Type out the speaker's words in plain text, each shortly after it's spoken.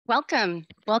Welcome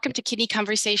to Kidney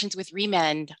Conversations with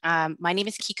ReMend. My name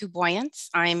is Kiku Boyance.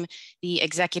 I'm the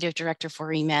Executive Director for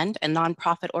ReMend, a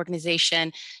nonprofit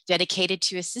organization dedicated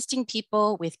to assisting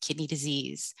people with kidney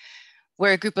disease.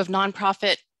 We're a group of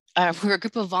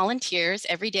volunteers,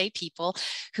 everyday people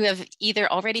who have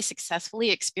either already successfully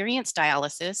experienced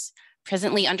dialysis,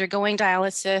 presently undergoing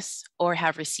dialysis, or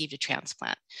have received a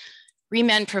transplant.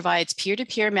 ReMend provides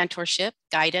peer-to-peer mentorship,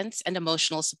 guidance, and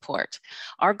emotional support.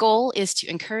 Our goal is to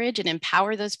encourage and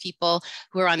empower those people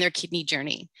who are on their kidney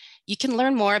journey. You can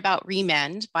learn more about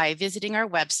ReMend by visiting our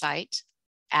website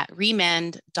at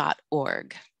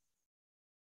remend.org.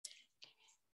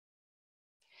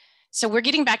 So we're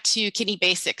getting back to kidney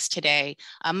basics today.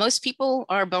 Most people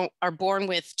are born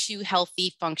with two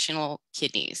healthy, functional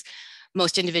kidneys.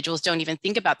 Most individuals don't even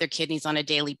think about their kidneys on a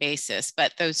daily basis,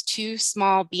 but those two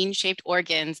small bean-shaped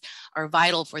organs are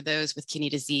vital for those with kidney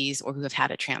disease or who have had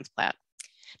a transplant.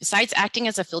 Besides acting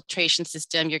as a filtration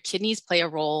system, your kidneys play a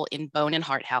role in bone and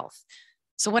heart health.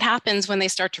 So what happens when they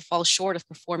start to fall short of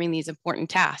performing these important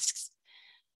tasks?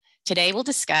 Today, we'll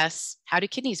discuss, how do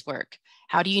kidneys work?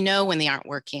 How do you know when they aren't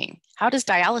working? How does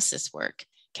dialysis work?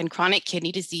 Can chronic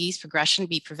kidney disease progression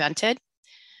be prevented?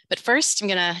 But first, I'm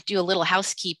gonna do a little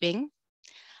housekeeping.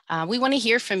 We want to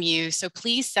hear from you, so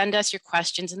please send us your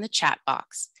questions in the chat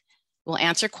box. We'll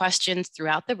answer questions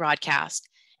throughout the broadcast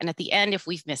and at the end if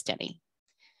we've missed any.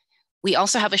 We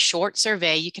also have a short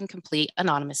survey you can complete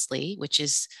anonymously, which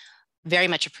is very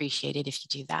much appreciated if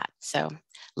you do that. So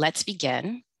let's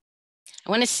begin. I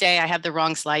want to say I have the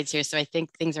wrong slides here, so I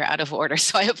think things are out of order,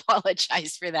 so I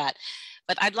apologize for that.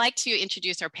 But I'd like to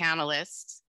introduce our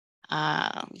panelists.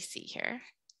 Let me see here.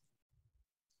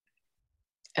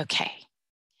 Okay.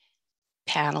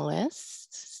 Panelists,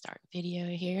 start video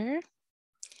here.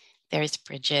 There's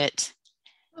Bridget.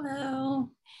 Hello.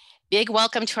 Big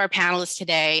welcome to our panelists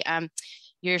today.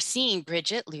 You're seeing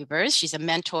Bridget Lubers. She's a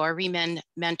mentor, ReMend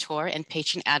mentor and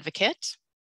patient advocate.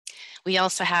 We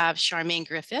also have Charmaine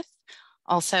Griffith,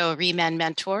 also a ReMend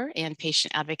mentor and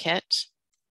patient advocate.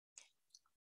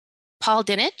 Paul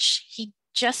Dinich, he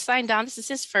just signed on. This is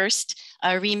his first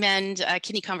ReMend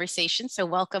kidney conversation. So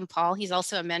welcome, Paul. He's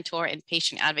also a mentor and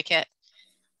patient advocate.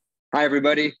 Hi,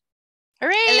 everybody.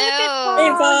 Hooray! Hello.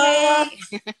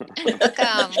 Look at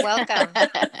Paul. Welcome.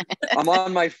 I'm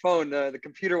on my phone. The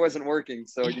computer wasn't working,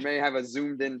 so you may have a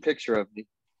zoomed in picture of me.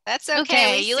 That's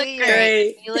okay. You look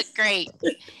great. You look great.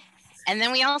 And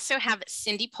then we also have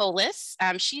Cindy Polis.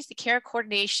 She's the Care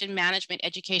Coordination Management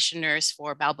Education Nurse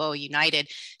for Balboa United.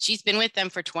 She's been with them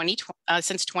for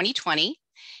since 2020.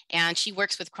 And she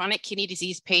works with chronic kidney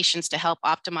disease patients to help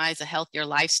optimize a healthier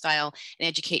lifestyle and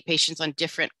educate patients on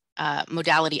different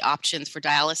modality options for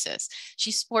dialysis. She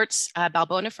supports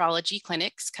Balboa Nephrology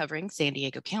clinics covering San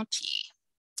Diego County.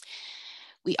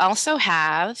 We also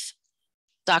have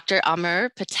Dr. Amar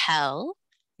Patel,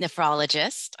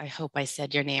 nephrologist. I hope I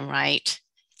said your name right.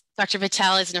 Dr.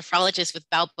 Patel is a nephrologist with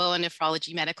Balboa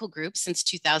Nephrology Medical Group since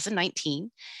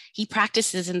 2019. He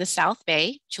practices in the South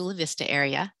Bay, Chula Vista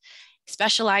area,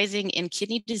 specializing in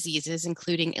kidney diseases,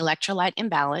 including electrolyte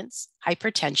imbalance,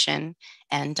 hypertension,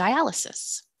 and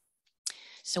dialysis.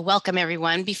 So welcome,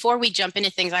 everyone. Before we jump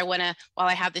into things, while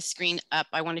I have this screen up,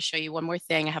 I want to show you one more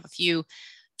thing. I have a few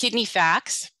kidney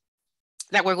facts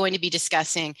that we're going to be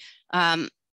discussing.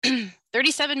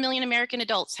 37 million American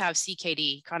adults have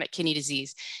CKD, chronic kidney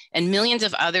disease, and millions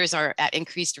of others are at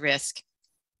increased risk.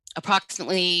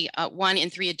 Approximately 1 in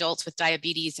 3 adults with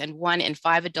diabetes and 1 in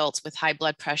 5 adults with high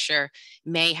blood pressure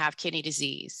may have kidney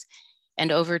disease.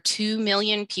 And over 2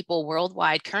 million people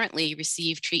worldwide currently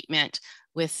receive treatment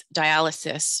with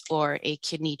dialysis or a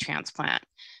kidney transplant.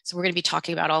 So we're going to be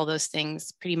talking about all those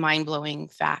things, pretty mind-blowing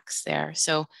facts there.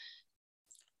 So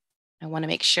I want to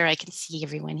make sure I can see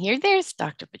everyone here. There's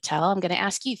Dr. Patel. I'm going to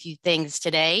ask you a few things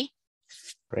today.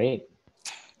 Great.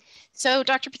 So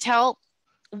Dr. Patel,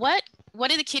 what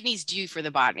do the kidneys do for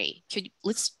the body?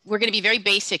 We're going to be very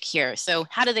basic here. So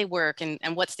how do they work and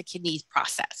what's the kidney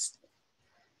process?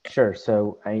 Sure.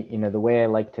 So the way I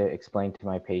like to explain to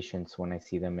my patients when I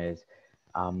see them is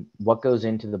what goes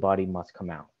into the body must come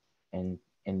out. And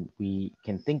we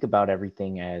can think about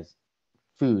everything as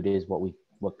food is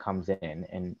what comes in,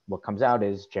 and what comes out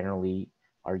is generally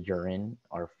our urine,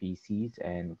 our feces,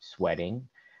 and sweating.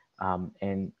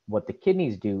 And what the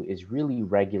kidneys do is really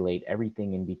regulate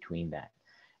everything in between that,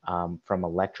 from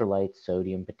electrolytes,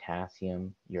 sodium,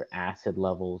 potassium, your acid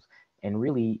levels, and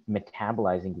really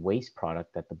metabolizing waste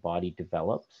product that the body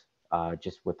develops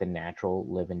just with the natural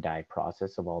live and die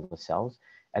process of all the cells,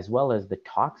 as well as the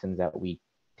toxins that we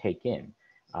take in.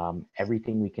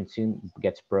 Everything we consume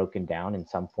gets broken down in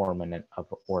some form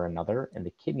or another, and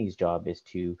the kidney's job is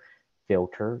to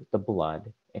filter the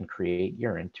blood and create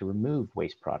urine to remove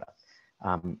waste product.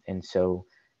 And so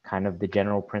kind of the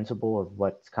general principle of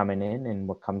what's coming in and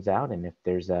what comes out, and if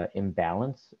there's an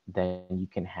imbalance, then you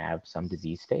can have some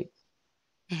disease state.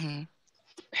 Mm-hmm.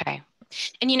 Okay.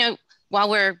 And while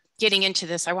we're getting into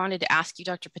this, I wanted to ask you,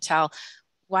 Dr. Patel,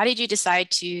 why did you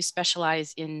decide to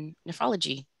specialize in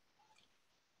nephrology?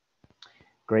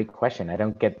 Great question. I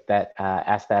don't get that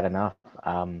asked that enough.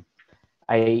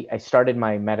 I started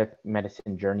my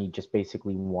medicine journey just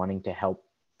basically wanting to help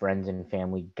friends and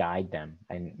family guide them,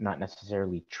 and not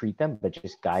necessarily treat them, but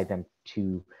just guide them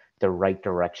to the right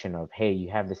direction of, hey,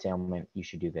 you have this ailment, you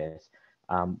should do this.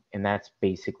 And that's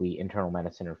basically internal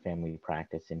medicine or family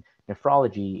practice. And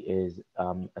nephrology is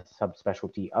a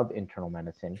subspecialty of internal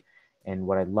medicine. And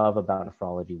what I love about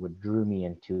nephrology, what drew me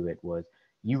into it, was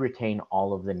you retain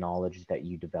all of the knowledge that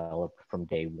you developed from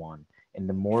day one. And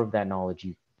the more of that knowledge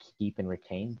you keep and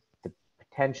retain, the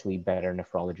potentially better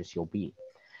nephrologist you'll be.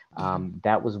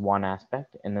 That was one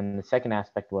aspect. And then the second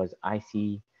aspect was I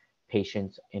see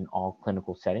patients in all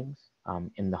clinical settings,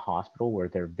 in the hospital where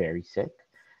they're very sick.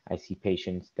 I see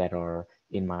patients that are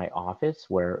in my office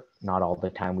where not all the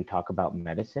time we talk about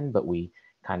medicine, but we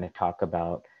kind of talk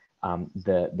about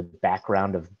the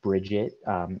background of Bridget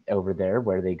over there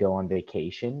where they go on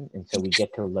vacation. And so we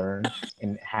get to learn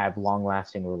and have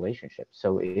long-lasting relationships.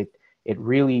 So it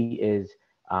really is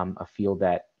a field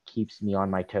that keeps me on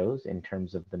my toes in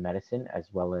terms of the medicine as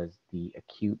well as the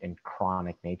acute and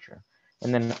chronic nature.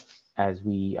 And then as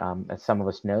some of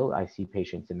us know, I see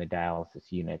patients in the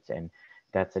dialysis units, and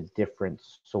that's a different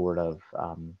sort of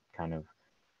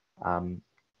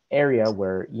area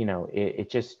where,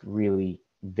 it's just really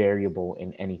variable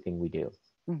in anything we do.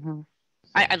 Mm-hmm.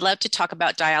 I'd love to talk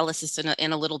about dialysis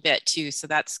in a little bit too. So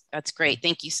that's great.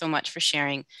 Thank you so much for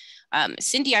sharing.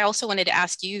 Cindy, I also wanted to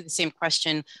ask you the same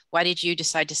question. Why did you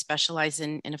decide to specialize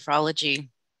in nephrology?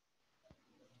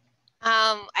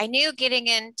 I knew getting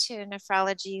into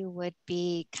nephrology would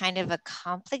be kind of a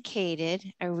complicated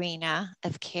arena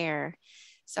of care.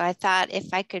 So I thought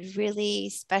if I could really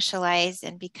specialize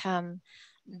and become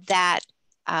that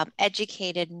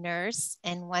educated nurse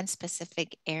in one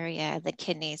specific area, the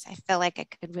kidneys, I felt like I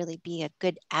could really be a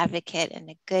good advocate and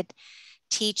a good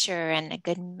teacher and a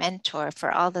good mentor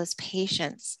for all those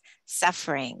patients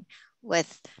suffering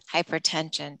with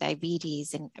hypertension,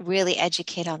 diabetes, and really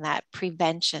educate on that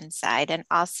prevention side, and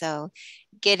also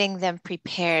getting them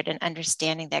prepared and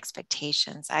understanding the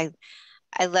expectations. I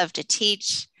love to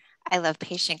teach. I love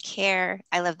patient care.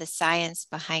 I love the science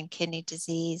behind kidney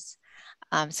disease.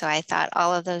 So I thought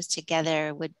all of those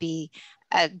together would be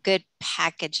a good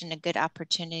package and a good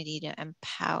opportunity to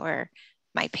empower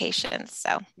my patients.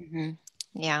 So,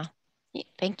 yeah.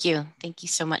 Thank you. Thank you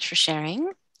so much for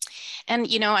sharing. And,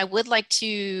 I would like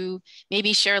to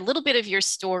maybe share a little bit of your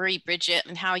story, Bridget,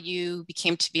 and how you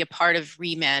became to be a part of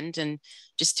ReMend, and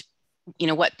just,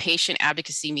 what patient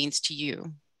advocacy means to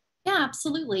you. Yeah,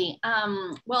 absolutely.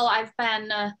 Well, I've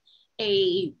been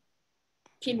a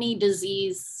kidney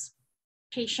disease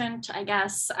patient, I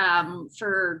guess,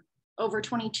 for over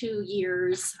 22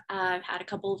 years. I've had a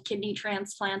couple of kidney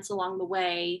transplants along the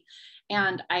way,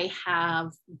 and I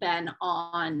have been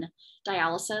on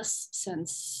dialysis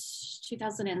since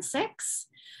 2006.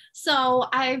 So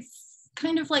I've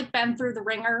kind of been through the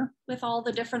ringer with all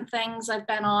the different things. I've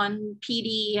been on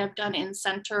PD, I've done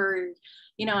in-center,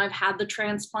 I've had the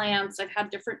transplants, I've had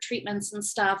different treatments and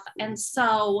stuff. And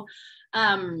so,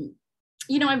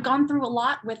 I've gone through a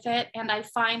lot with it, and I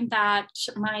find that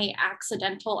my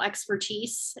accidental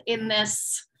expertise in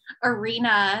this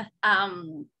arena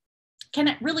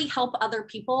can really help other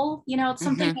people. It's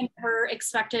something I never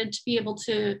expected to be able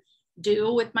to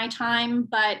do with my time,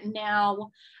 but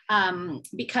now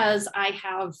because I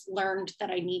have learned that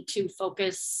I need to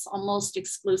focus almost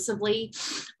exclusively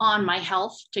on my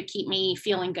health to keep me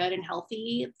feeling good and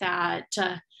healthy, that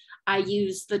I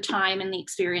use the time and the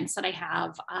experience that I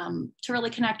have to really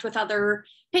connect with other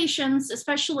patients,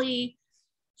 especially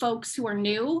folks who are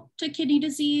new to kidney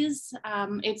disease.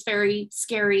 It's very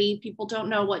scary. People don't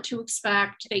know what to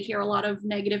expect. They hear a lot of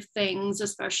negative things,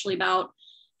 especially about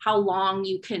how long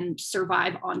you can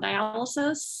survive on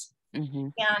dialysis.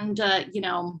 And,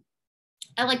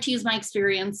 I like to use my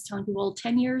experience telling people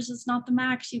 10 years is not the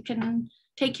max. You can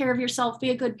take care of yourself, be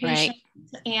a good patient,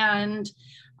 and,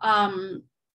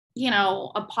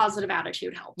 a positive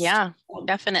attitude helps. Yeah,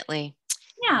 definitely.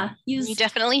 Yeah. You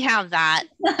definitely have that.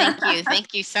 Thank you.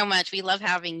 Thank you so much. We love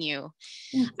having you.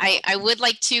 I would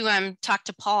like to talk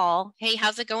to Paul. Hey,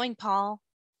 how's it going, Paul?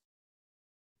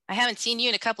 I haven't seen you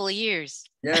in a couple of years.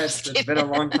 Yes, it's been a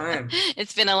long time.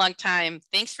 It's been a long time.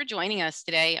 Thanks for joining us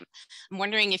today. I'm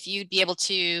wondering if you'd be able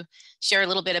to share a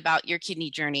little bit about your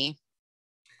kidney journey.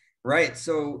 Right.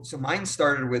 So mine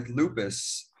started with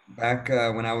lupus back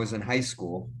when I was in high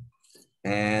school.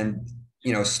 And,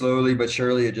 slowly but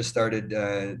surely it just started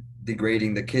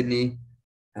degrading the kidney.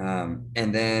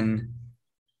 And then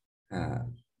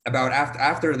about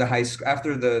after the high school,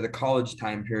 after the college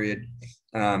time period,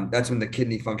 that's when the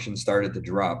kidney function started to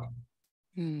drop.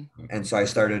 And so I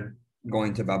started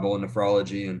going to Balboa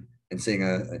nephrology and seeing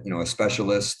a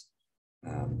specialist.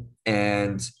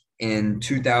 And in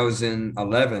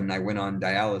 2011, I went on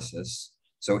dialysis.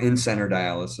 So in-center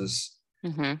dialysis.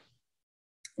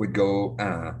 Would go,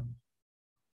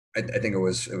 I think it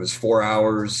was 4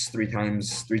 hours, three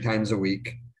times a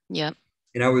week. Yep.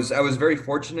 And I was very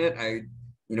fortunate. I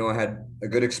had a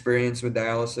good experience with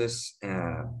dialysis.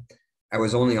 I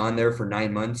was only on there for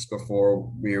 9 months before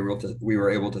we were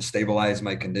able to stabilize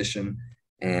my condition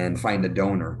and find a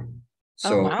donor.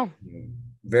 So wow.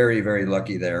 Very, very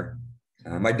lucky there.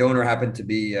 My donor happened to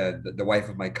be the wife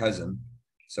of my cousin.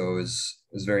 So it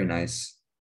was very nice.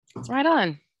 Right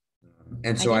on.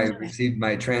 And so I received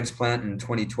my transplant in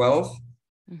 2012.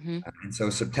 And so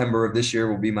September of this year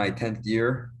will be my 10th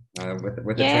year with the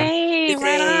transplant. Yay,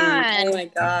 right on. Oh my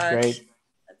gosh. Great.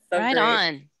 That's so right great.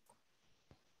 on.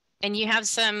 And you have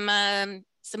some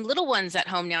little ones at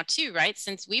home now too, right?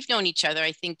 Since we've known each other,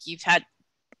 I think you've had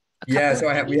a couple.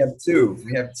 So we have two.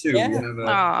 Yeah. We have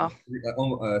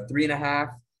a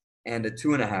 3.5 and a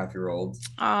 2.5-year-old.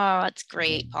 Oh, that's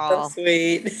great, Paul. So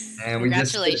sweet. And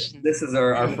congratulations. This is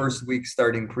our first week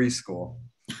starting preschool.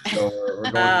 So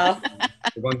we're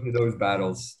going through those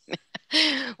battles.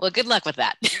 Well, good luck with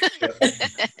that.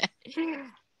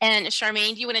 And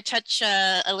Charmaine, do you want to touch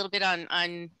a little bit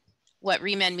on what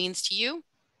ReMend means to you?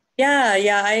 Yeah.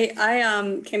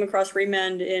 I came across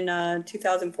ReMend in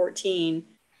 2014,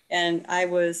 and I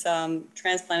was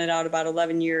transplanted out about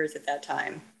 11 years at that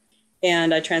time.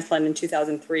 And I transplanted in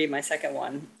 2003, my second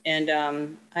one. And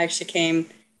I actually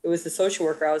it was the social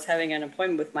worker. I was having an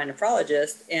appointment with my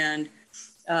nephrologist, and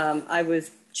I was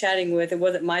chatting with, it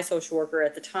wasn't my social worker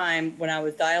at the time when I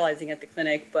was dialyzing at the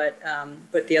clinic, but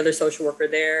the other social worker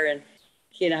there, and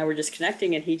he and I were just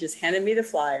connecting, and he just handed me the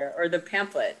flyer or the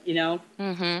pamphlet, And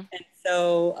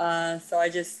so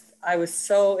I was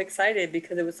so excited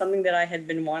because it was something that I had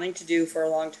been wanting to do for a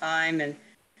long time, and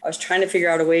I was trying to figure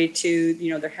out a way to,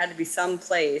 there had to be some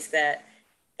place that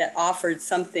offered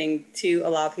something to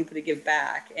allow people to give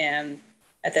back. And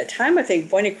at that time, I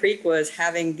think Boynton Creek was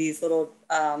having these little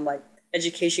like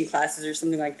education classes or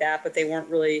something like that, but they weren't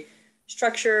really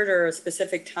structured or a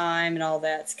specific time and all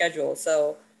that schedule.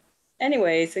 So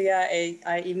anyway,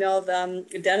 I emailed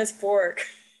Dennis Bork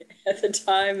at the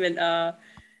time, and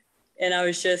I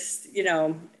was just,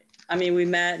 we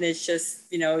met, and it's just,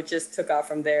 it just took off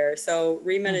from there. So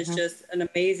ReMend is just an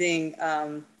amazing,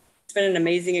 it's been an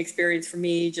amazing experience for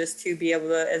me just to be able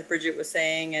to, as Bridget was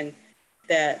saying, and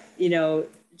that,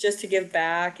 just to give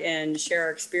back and share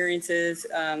our experiences,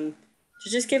 to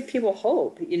just give people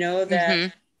hope,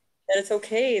 that it's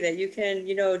okay, that you can,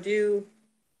 do,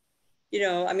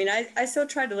 I still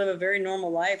tried to live a very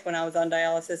normal life when I was on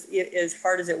dialysis, as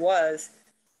hard as it was.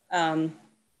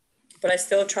 But I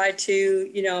still tried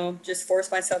to, just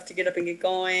force myself to get up and get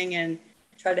going and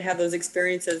try to have those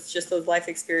experiences, just those life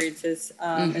experiences.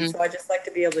 And so I just like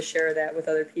to be able to share that with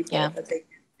other people. Yeah. That they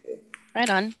can do. Right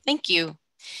on. Thank you.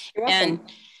 You're welcome. And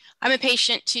I'm a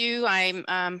patient too.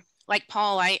 I'm like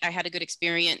Paul, I had a good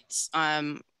experience.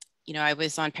 I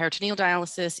was on peritoneal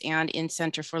dialysis and in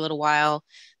center for a little while.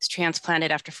 Was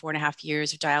transplanted after 4.5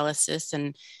 years of dialysis,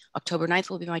 and October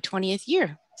 9th will be my 20th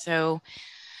year. So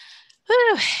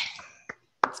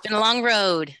it's been a long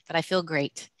road, but I feel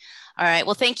great. All right.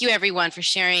 Well, thank you everyone for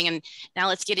sharing. And now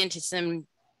let's get into some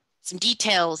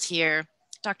details here.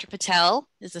 Dr. Patel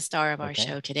is the star of our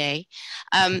show today.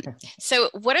 So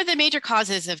what are the major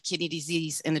causes of kidney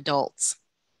disease in adults?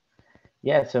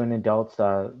 Yeah, so in adults,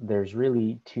 there's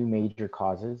really two major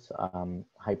causes,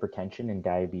 hypertension and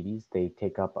diabetes. They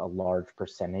take up a large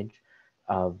percentage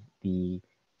of the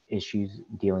issues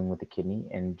dealing with the kidney,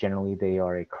 and generally they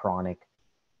are a chronic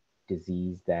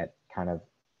disease that kind of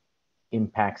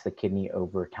impacts the kidney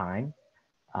over time.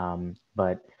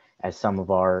 But as some of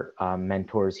our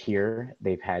mentors here,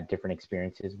 they've had different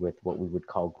experiences with what we would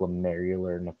call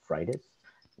glomerular nephritis,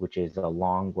 which is a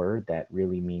long word that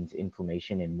really means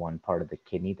inflammation in one part of the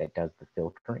kidney that does the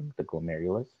filtering, the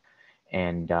glomerulus.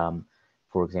 And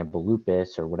for example,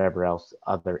 lupus or whatever else,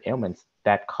 other ailments,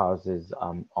 that causes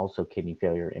also kidney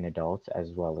failure in adults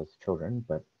as well as children,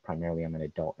 but primarily I'm an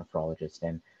adult nephrologist.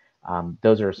 And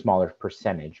Those are a smaller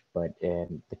percentage, but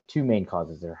the two main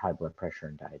causes are high blood pressure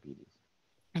and diabetes.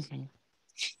 Mm-hmm.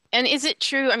 And is it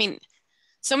true? I mean,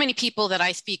 so many people that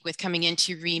I speak with coming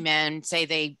into ReMend say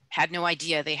they had no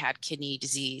idea they had kidney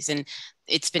disease, and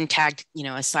it's been tagged,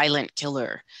 a silent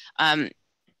killer.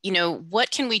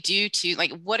 What can we do to,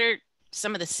 like, what are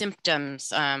some of the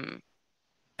symptoms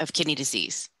of kidney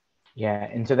disease? Yeah,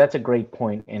 and so that's a great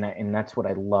point, and that's what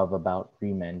I love about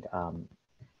ReMend,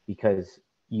 because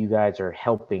you guys are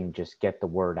helping just get the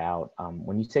word out.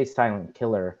 When you say silent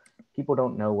killer, people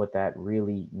don't know what that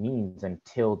really means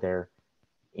until they're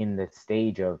in the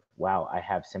stage of, wow, I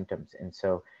have symptoms. And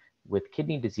so with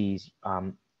kidney disease,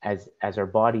 as our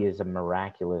body is a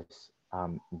miraculous,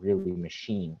 really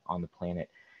machine on the planet,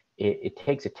 it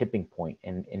takes a tipping point,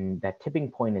 and that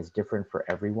tipping point is different for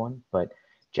everyone. But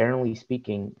generally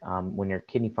speaking, when your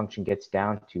kidney function gets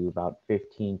down to about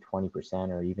 15, 20%,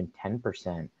 or even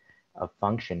 10% of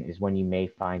function is when you may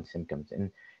find symptoms.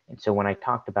 And so when I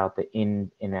talked about the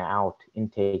in and out,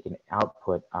 intake and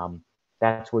output,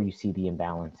 that's where you see the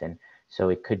imbalance. And so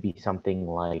it could be something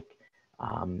like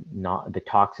the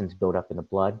toxins build up in the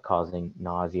blood, causing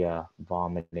nausea,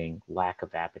 vomiting, lack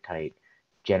of appetite,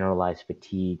 generalized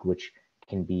fatigue, which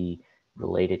can be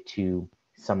related to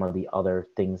some of the other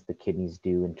things the kidneys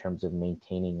do in terms of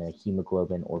maintaining a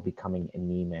hemoglobin or becoming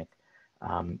anemic.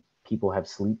 People have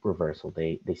sleep reversal.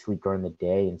 They sleep during the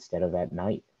day instead of at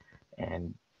night,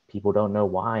 and people don't know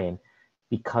why. And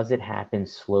because it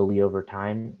happens slowly over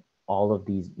time, all of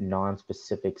these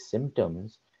non-specific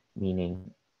symptoms, meaning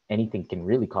anything can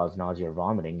really cause nausea or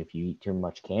vomiting. If you eat too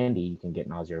much candy, you can get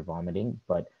nausea or vomiting,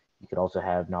 but you could also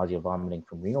have nausea or vomiting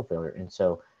from renal failure. And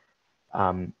so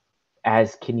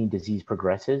as kidney disease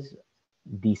progresses,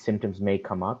 these symptoms may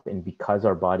come up, and because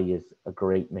our body is a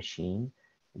great machine,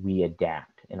 we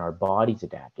adapt and our bodies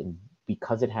adapt. And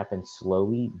because it happens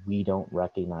slowly, we don't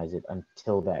recognize it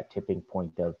until that tipping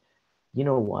point of, you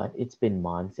know what, it's been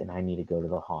months and I need to go to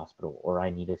the hospital or I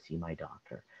need to see my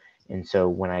doctor. And so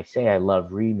when I say I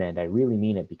love ReMend, I really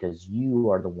mean it, because you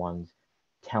are the ones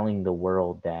telling the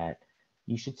world that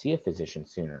you should see a physician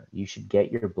sooner. You should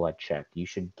get your blood checked. You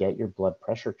should get your blood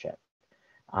pressure checked.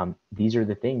 These are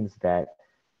the things that,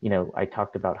 I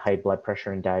talked about high blood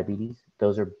pressure and diabetes.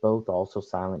 Those are both also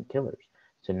silent killers.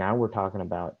 So now we're talking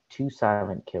about two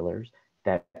silent killers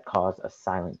that cause a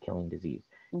silent killing disease.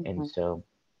 Mm-hmm. And so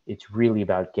it's really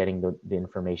about getting the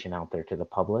information out there to the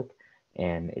public,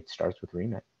 and it starts with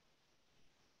ReMend.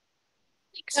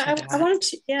 I wanted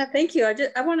to, thank you.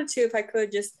 I wanted to, if I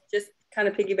could, just kind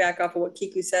of piggyback off of what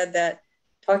Kiku said, that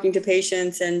talking to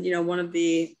patients and,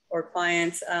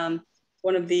 clients,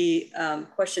 one of the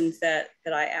questions that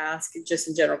I ask just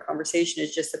in general conversation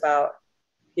is just about,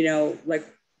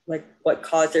 like what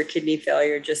caused their kidney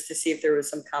failure, just to see if there was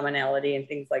some commonality and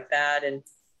things like that.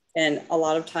 And a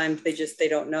lot of times they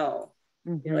don't know.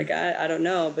 Mm-hmm. You're like, I don't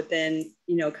know. But then,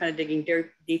 kind of digging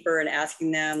deeper and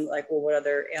asking them, like, well, what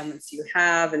other ailments do you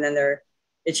have? And then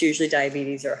it's usually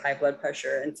diabetes or high blood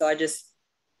pressure. And so I just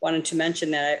wanted to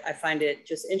mention that I find it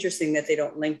just interesting that they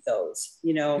don't link those,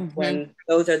 mm-hmm. when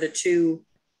those are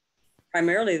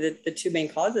primarily the two main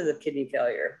causes of kidney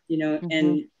failure,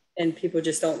 mm-hmm. and people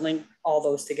just don't link all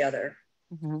those together.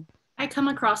 Mm-hmm. I come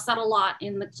across that a lot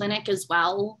in the clinic as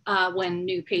well, when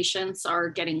new patients are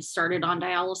getting started on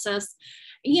dialysis,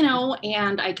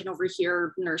 and I can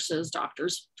overhear nurses,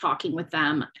 doctors talking with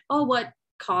them. Oh, what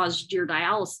caused your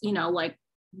dialysis? Like,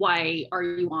 why are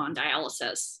you on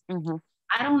dialysis? Mm-hmm.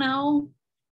 I don't know.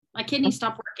 My kidney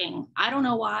stopped working. I don't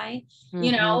know why,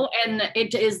 mm-hmm. And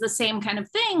it is the same kind of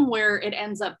thing where it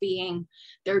ends up being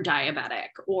they're diabetic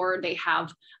or they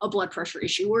have a blood pressure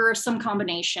issue or some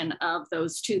combination of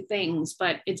those two things.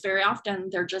 But it's very often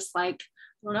they're just like,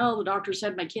 I don't know, the doctor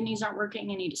said my kidneys aren't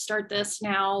working. I need to start this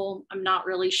now. I'm not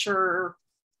really sure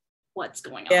what's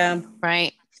going on. Yeah,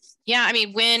 right. Yeah, I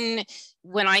mean,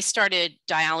 when I started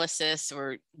dialysis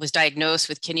or was diagnosed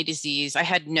with kidney disease, I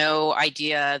had no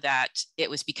idea that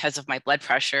it was because of my blood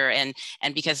pressure and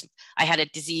because I had a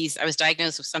disease. I was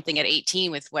diagnosed with something at 18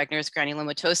 with Wegener's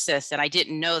granulomatosis, and I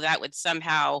didn't know that would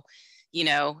somehow,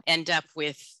 end up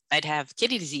with, I'd have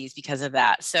kidney disease because of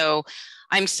that. So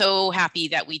I'm so happy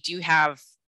that we do have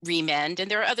ReMend,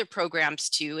 and there are other programs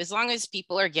too, as long as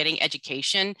people are getting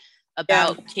education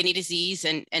about kidney disease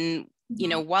and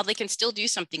while they can still do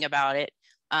something about it.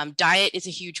 Diet is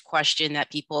a huge question that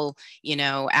people,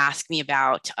 ask me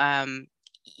about,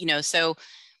 so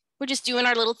we're just doing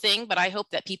our little thing, but I hope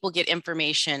that people get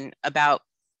information about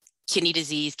kidney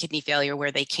disease, kidney failure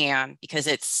where they can, because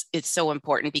it's so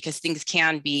important, because things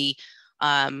can be,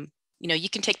 you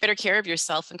can take better care of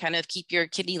yourself and kind of keep your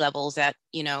kidney levels at,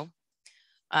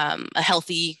 a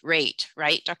healthy rate,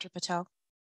 right, Dr. Patel?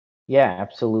 Yeah,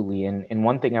 absolutely. And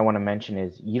one thing I want to mention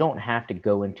is you don't have to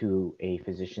go into a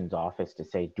physician's office to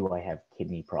say, do I have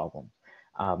kidney problems?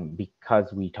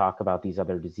 Because we talk about these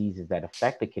other diseases that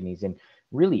affect the kidneys, and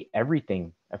really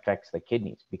everything affects the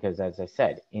kidneys, because as I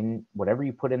said, in whatever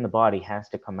you put in the body has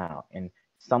to come out, and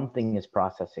something is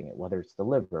processing it, whether it's the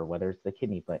liver, whether it's the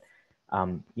kidney. But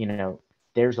you know,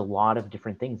 there's a lot of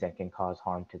different things that can cause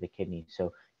harm to the kidney.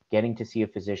 So getting to see a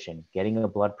physician, getting a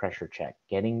blood pressure check,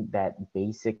 getting that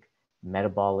basic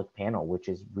metabolic panel, which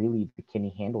is really the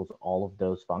kidney handles all of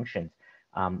those functions,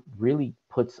 really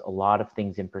puts a lot of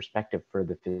things in perspective for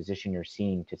the physician you're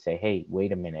seeing to say, hey,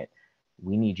 wait a minute,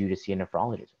 we need you to see a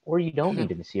nephrologist, or you don't need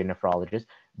to see a nephrologist,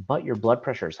 but your blood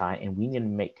pressure is high and we need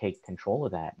to take control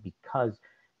of that. Because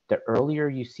the earlier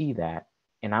you see that,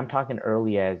 and I'm talking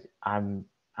early as I'm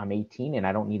 18 and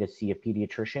I don't need to see a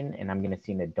pediatrician and I'm going to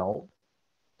see an adult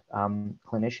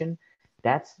clinician,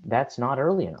 that's not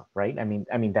early enough, right? I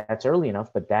mean that's early enough,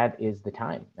 but that is the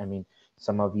time. I mean,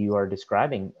 some of you are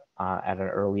describing at an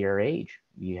earlier age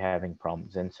you having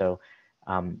problems, and so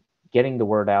getting the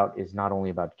word out is not only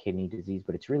about kidney disease,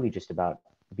 but it's really just about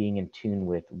being in tune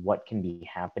with what can be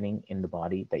happening in the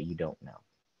body that you don't know.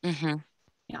 Mm-hmm.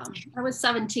 Yeah, I was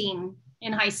 17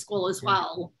 in high school as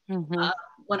well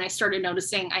when I started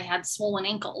noticing I had swollen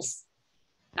ankles.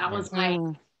 That was my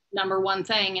number one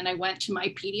thing. And I went to my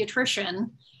pediatrician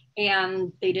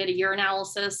and they did a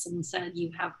urinalysis and said,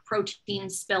 you have protein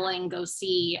spilling, go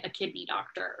see a kidney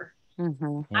doctor. I didn't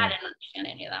understand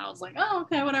any of that. I was like, oh,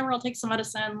 okay, whatever. I'll take some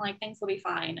medicine. Like, things will be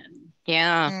fine. And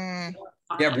yeah,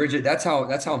 Bridget, that's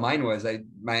how mine was.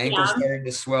 My ankle started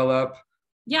to swell up.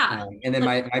 Yeah. And then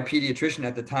my pediatrician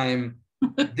at the time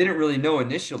didn't really know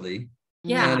initially.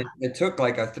 Yeah. And it took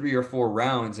like 3 or 4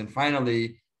 rounds. And finally,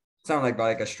 it sounded like by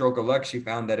like a stroke of luck, she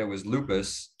found that it was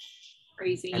lupus.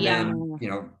 Crazy. And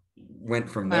then, went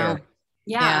from there.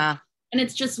 Yeah. And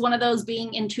it's just one of those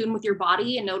being in tune with your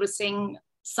body and noticing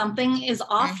something is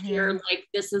off here. Like,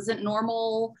 this isn't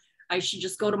normal. I should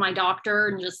just go to my doctor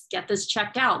and just get this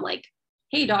checked out. Like,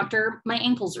 hey, doctor, my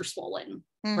ankles are swollen.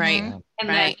 Right. And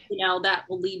then, that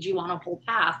will lead you on a whole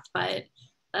path. But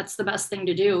that's the best thing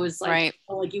to do is like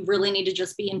you really need to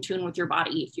just be in tune with your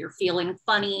body. If you're feeling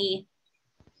funny,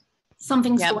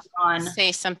 something's going on.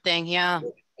 Say something. Yeah.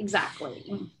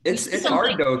 Exactly. It's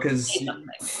hard though, because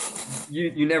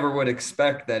you never would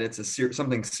expect that it's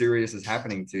something serious is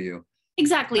happening to you.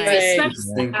 Exactly.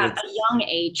 Especially at a young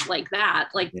age like that.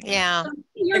 Like,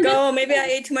 like, oh, maybe I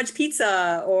ate too much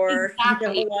pizza, or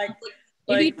maybe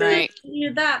you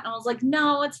did that. And I was like,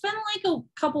 no, it's been like a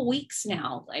couple weeks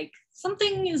now. Like,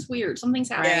 something is weird. Something's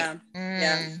happening.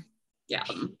 Yeah.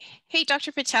 Hey,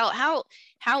 Dr. Patel,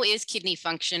 how is kidney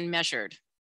function measured?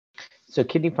 So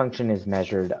kidney function is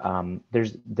measured.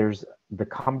 There's the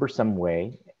cumbersome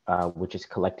way, which is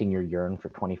collecting your urine for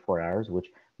 24 hours, which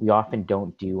we often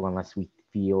don't do unless we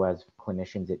feel as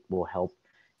clinicians it will help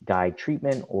guide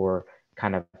treatment or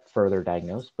kind of further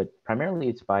diagnose. But primarily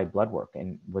it's by blood work,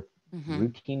 and with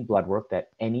routine blood work that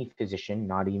any physician,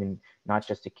 not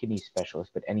just a kidney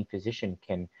specialist, but any physician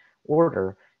can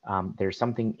order. There's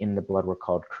something in the blood work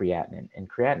called creatinine, and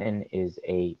creatinine is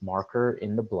a marker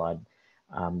in the blood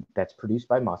that's produced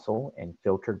by muscle and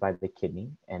filtered by the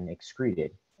kidney and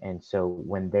excreted. And so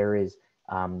when there is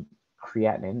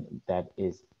creatinine that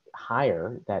is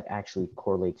higher, that actually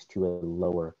correlates to a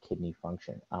lower kidney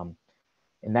function.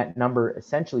 And that number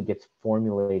essentially gets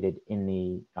formulated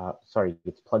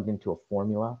gets plugged into a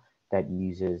formula that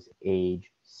uses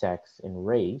age, sex, and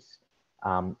race,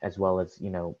 as well as,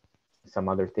 some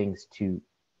other things to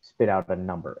spit out a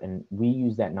number. And we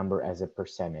use that number as a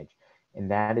percentage, and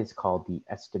that is called the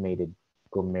estimated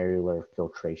glomerular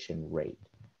filtration rate.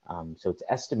 So it's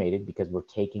estimated because we're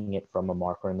taking it from a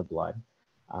marker in the blood,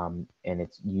 and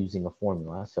it's using a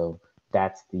formula. So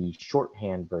that's the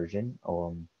shorthand version,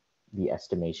 the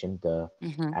estimation. The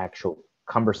actual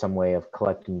cumbersome way of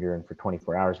collecting urine for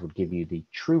 24 hours would give you the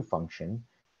true function.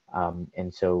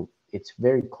 And so it's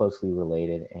very closely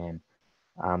related. And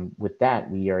with that,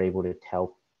 we are able to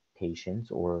tell patients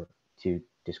or to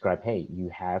describe, hey, you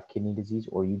have kidney disease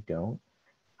or you don't.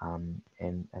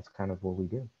 And that's kind of what we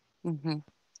do.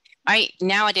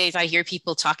 Nowadays I hear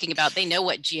people talking about, they know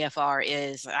what GFR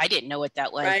is. I didn't know what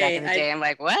that was back in the day. I'm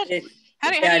like, what? How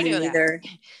do you know that?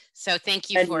 So thank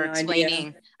you for explaining.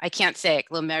 Idea. I can't say it.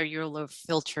 Glomerular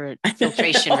filtration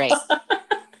rate.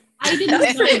 I didn't.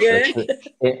 That's pretty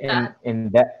good.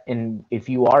 And if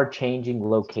you are changing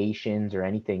locations or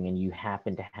anything, and you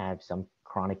happen to have some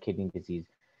chronic kidney disease,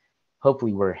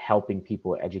 hopefully we're helping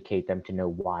people, educate them to know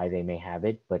why they may have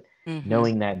it. But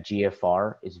knowing that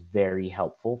GFR is very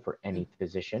helpful for any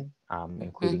physician,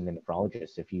 including the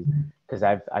nephrologist. Because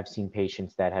I've seen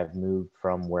patients that have moved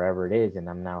from wherever it is, and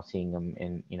I'm now seeing them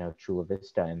in, Chula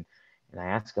Vista, and I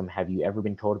ask them, have you ever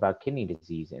been told about kidney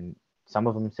disease? And some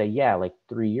of them say, yeah, like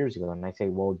 3 years ago. And I say,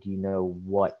 well, do you know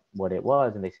what it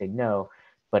was? And they say, no,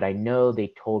 but I know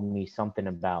they told me something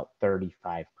about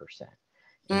 35%.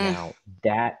 Now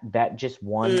that just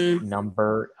one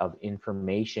number of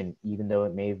information, even though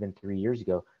it may have been 3 years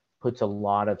ago, puts a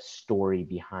lot of story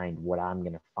behind what I'm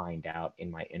going to find out in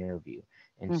my interview.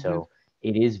 And so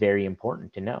it is very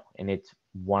important to know. And it's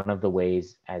one of the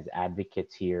ways as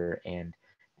advocates here and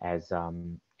as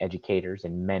educators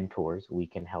and mentors, we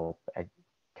can help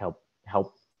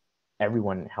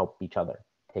everyone help each other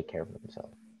take care of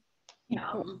themselves.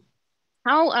 Yeah.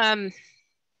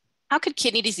 How could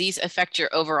kidney disease affect your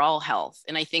overall health?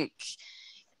 And I think,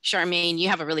 Charmaine, you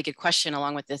have a really good question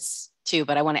along with this too,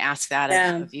 but I want to ask that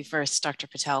of you first, Dr.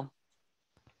 Patel.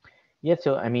 Yeah,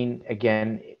 so I mean,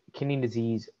 again, kidney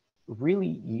disease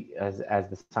really, as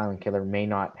the silent killer, may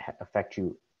not affect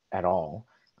you at all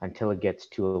until it gets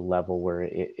to a level where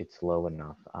it's low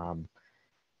enough.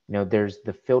 There's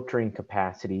the filtering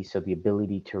capacity, so the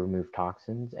ability to remove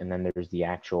toxins, and then there's the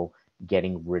actual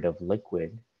getting rid of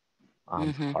liquid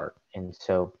part. And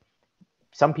so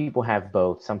some people have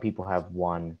both, some people have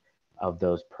one of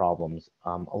those problems.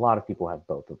 A lot of people have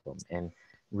both of them. And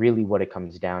really what it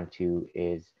comes down to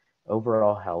is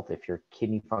overall health. If your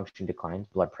kidney function declines,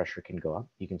 blood pressure can go up.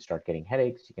 You can start getting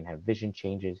headaches. You can have vision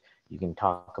changes. You can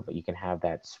have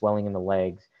that swelling in the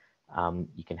legs.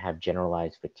 You can have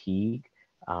generalized fatigue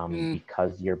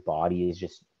because your body is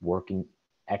just working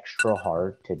extra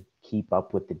hard to keep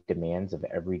up with the demands of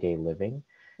everyday living.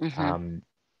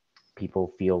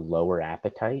 People feel lower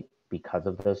appetite because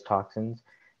of those toxins.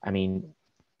 I mean,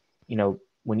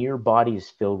 when your body is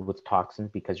filled with toxins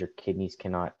because your kidneys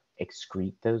cannot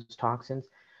excrete those toxins,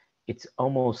 it's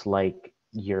almost like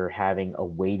you're having a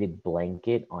weighted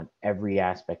blanket on every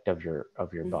aspect of your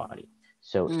body.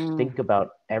 So think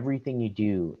about everything you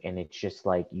do, and it's just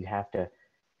like you have to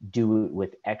do it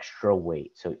with extra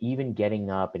weight. So even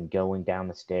getting up and going down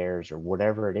the stairs or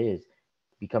whatever it is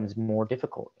becomes more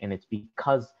difficult. And it's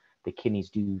because the kidneys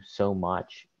do so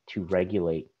much to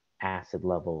regulate acid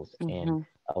levels and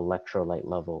electrolyte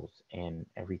levels and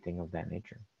everything of that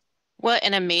nature. What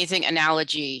an amazing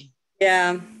analogy.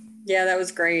 Yeah, that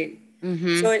was great.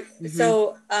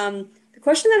 So the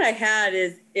question that I had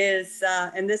is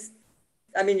and this,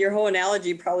 I mean, your whole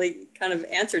analogy probably kind of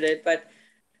answered it, but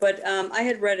I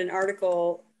had read an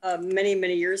article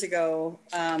many years ago.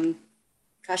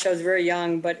 Gosh, I was very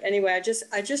young, but anyway,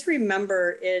 I just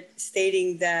remember it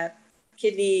stating that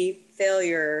kidney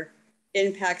failure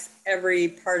impacts every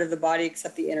part of the body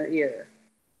except the inner ear.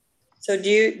 So would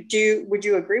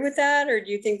you agree with that, or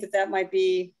do you think that might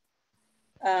be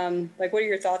what are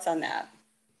your thoughts on that?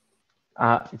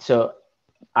 So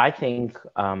I think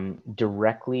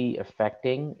directly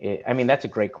affecting it, I mean, that's a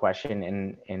great question,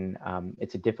 and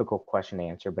it's a difficult question to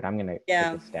answer, but I'm going to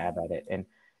take a stab at it. And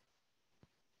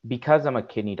because I'm a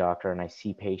kidney doctor and I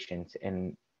see patients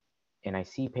and I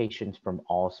see patients from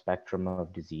all spectrum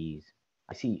of disease,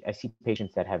 I see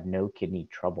patients that have no kidney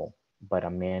trouble, but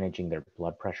I'm managing their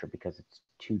blood pressure because it's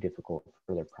too difficult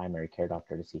for their primary care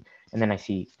doctor to see. And then I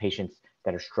see patients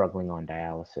that are struggling on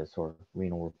dialysis or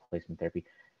renal replacement therapy.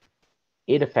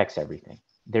 It affects everything.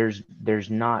 There's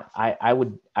not, I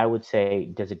would say,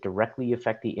 does it directly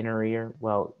affect the inner ear?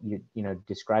 Well,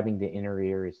 describing the inner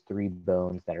ear is 3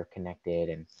 bones that are connected,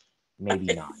 and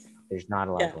maybe not. There's not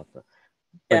a lot of blood.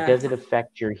 But does it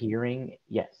affect your hearing?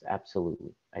 Yes,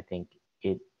 absolutely. I think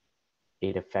it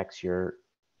affects your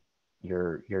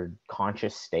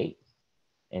conscious state.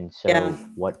 And so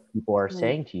what people are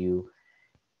saying to you,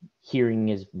 hearing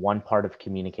is one part of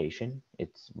communication.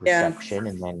 It's reception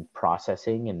and then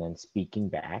processing and then speaking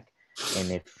back.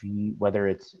 And if whether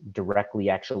it's directly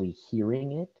actually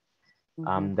hearing it,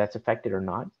 that's affected or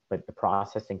not, but the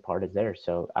processing part is there.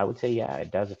 So I would say,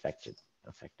 it does affect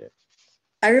it.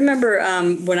 I remember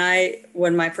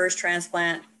when my first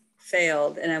transplant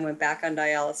failed and I went back on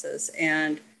dialysis,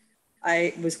 and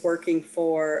I was working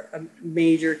for a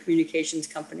major communications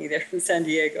company there in San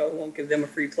Diego. I won't give them a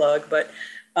free plug, but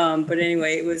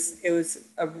anyway,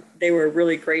 they were a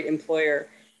really great employer.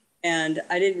 And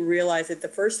I didn't realize that the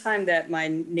first time that my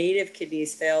native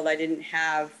kidneys failed,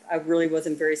 I really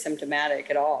wasn't very symptomatic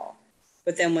at all.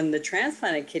 But then when the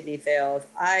transplanted kidney failed,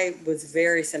 I was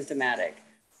very symptomatic.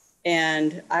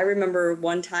 And I remember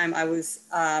one time I was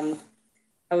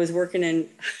working in,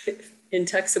 in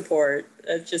tech support.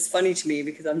 It's just funny to me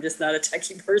because I'm just not a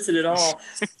techie person at all.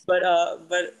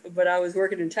 But I was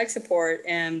working in tech support,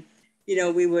 and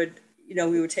we would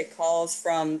take calls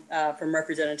from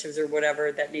representatives or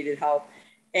whatever that needed help.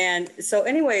 And so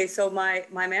anyway, so my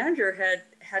manager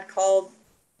had called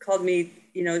me,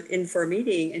 in for a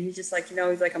meeting, and he's just like,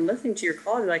 he's like, I'm listening to your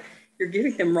call. He's like, you're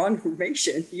giving them wrong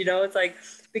information. It's like,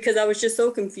 because I was just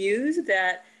so confused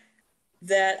that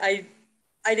I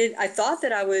thought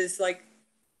that I was like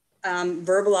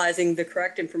verbalizing the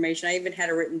correct information. I even had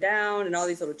it written down and all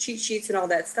these little cheat sheets and all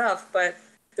that stuff, but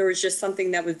there was just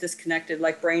something that was disconnected,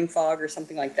 like brain fog or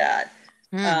something like that.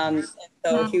 And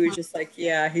so he was just like,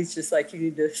 he's just like, you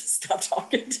need to stop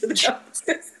talking to them.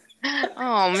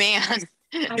 Oh man.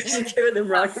 I'm giving them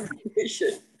wrong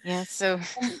information. Yeah, so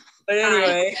but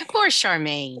anyway. Poor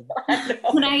Charmaine.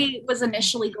 When I was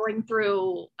initially going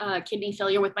through kidney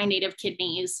failure with my native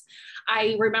kidneys,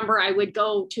 I remember I would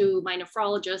go to my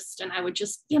nephrologist and I would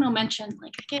just, mention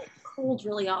like, I get cold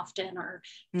really often, or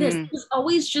this was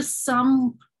always just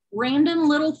some random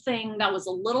little thing that was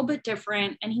a little bit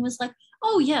different. And he was like,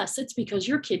 oh yes, it's because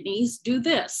your kidneys do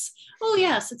this. Oh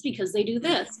yes, it's because they do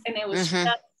this. And it was just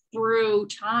through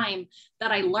time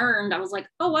that I learned, I was like,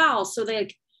 oh wow, so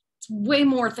it's way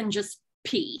more than just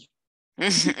pee.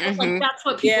 Like that's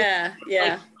what people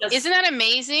like, isn't that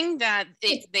amazing that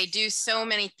they do so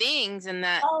many things, and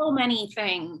that so many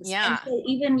things. And so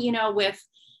even with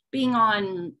being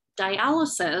on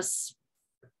dialysis,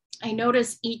 I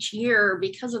notice each year,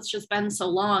 because it's just been so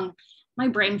long, my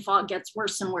brain fog gets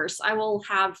worse and worse. I will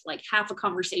have like half a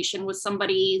conversation with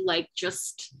somebody, like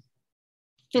just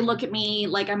they look at me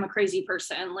like I'm a crazy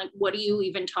person. Like, what are you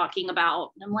even talking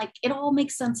about? And I'm like, it all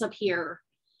makes sense up here.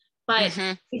 But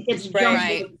it gets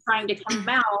trying to come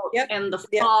out, and the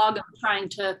fog of trying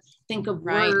to think of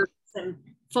words and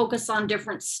focus on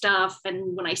different stuff.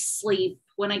 And when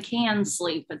I can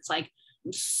sleep, it's like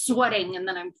I'm sweating and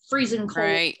then I'm freezing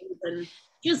cold. And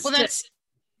just that's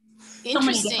interesting. So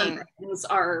many different things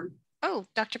are. Oh,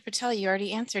 Dr. Patel, you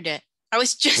already answered it. I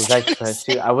was just was I supposed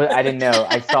to? I didn't know.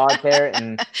 I saw it there,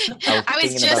 and I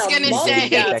was just going to say,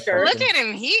 look at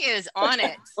him. He is on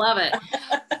it. Love it.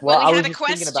 Well, I was just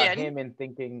thinking about him and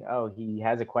thinking, oh, he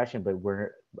has a question, but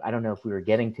I don't know if we were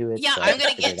getting to it. Yeah, so I'm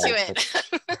going to get to it.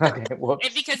 Okay, well,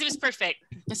 because it was perfect.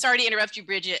 I'm sorry to interrupt you,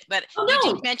 Bridget, but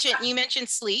you mentioned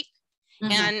sleep,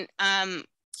 and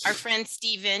our friend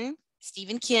Stephen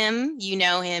Kim, you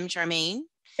know him, Charmaine.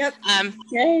 Yep.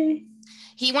 Yay.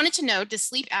 He wanted to know, does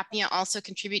sleep apnea also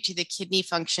contribute to the kidney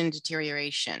function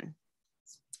deterioration?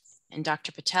 And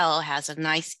Dr. Patel has a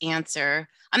nice answer.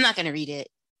 I'm not going to read it.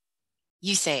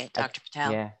 You say it, Dr.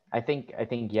 Patel. Yeah, I think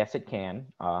yes, it can.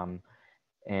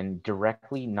 And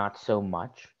directly, not so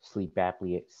much. Sleep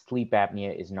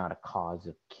apnea is not a cause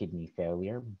of kidney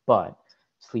failure, but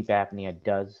sleep apnea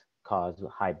does cause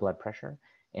high blood pressure,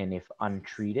 and if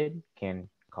untreated, can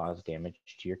cause damage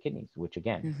to your kidneys, which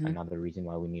again, another reason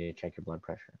why we need to check your blood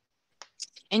pressure.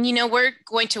 And we're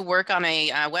going to work on a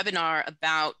webinar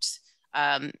about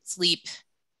sleep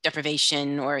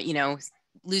deprivation, or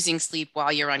losing sleep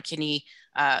while you're on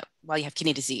while you have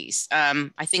kidney disease.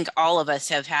 I think all of us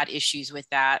have had issues with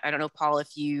that. I don't know, Paul,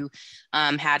 if you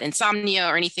had insomnia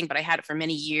or anything, but I had it for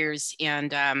many years,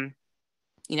 and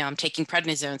I'm taking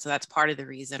prednisone, so that's part of the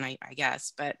reason, I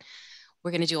guess. But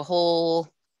we're going to do a whole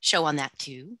show on that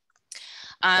too.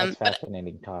 That's a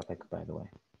fascinating topic, by the way.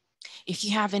 If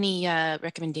you have any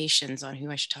recommendations on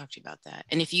who I should talk to about that,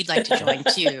 and if you'd like to join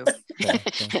too.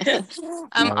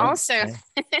 Also,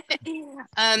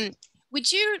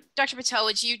 Dr. Patel,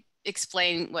 would you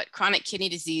explain what chronic kidney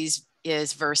disease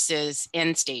is versus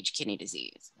end-stage kidney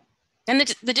disease, and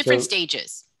the different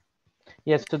stages?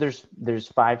 Yes, so there's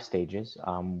 5 stages,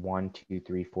 1, 2,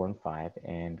 3, 4, and 5,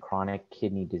 and chronic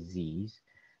kidney disease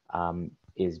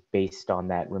is based on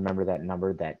that. Remember that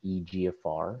number, that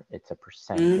eGFR. It's a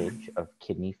percentage of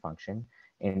kidney function,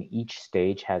 and each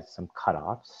stage has some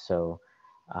cutoffs. So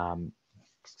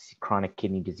chronic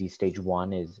kidney disease stage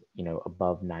 1 is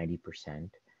above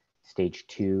 90%. Stage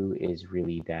 2 is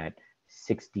really that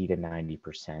 60 to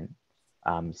 90%.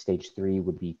 Stage 3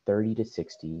 would be 30 to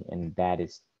 60, and that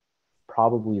is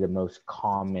probably the most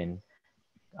common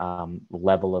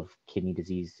level of kidney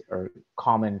disease, or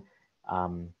common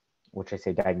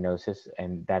diagnosis,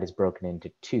 and that is broken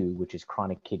into 2, which is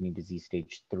chronic kidney disease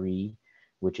stage 3,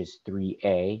 which is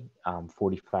 3A,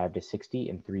 45 to 60,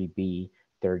 and 3B,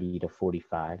 30 to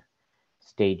 45.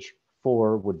 Stage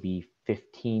 4 would be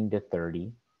 15 to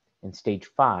 30, and stage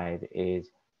 5 is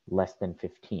less than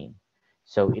 15.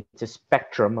 So it's a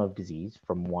spectrum of disease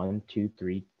from 1, 2,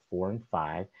 3, 4, and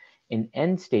 5. An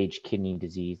end-stage kidney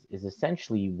disease is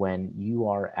essentially when you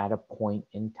are at a point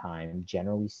in time,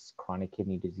 generally chronic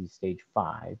kidney disease stage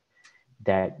 5,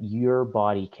 that your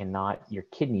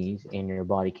kidneys and your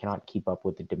body cannot keep up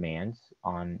with the demands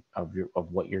of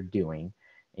what you're doing,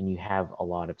 and you have a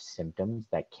lot of symptoms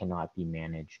that cannot be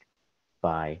managed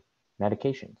by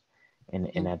medications.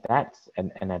 And at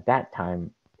that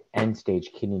time,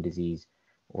 end-stage kidney disease,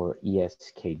 or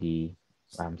ESKD,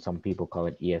 some people call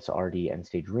it ESRD,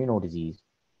 end-stage renal disease.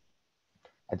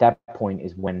 At that point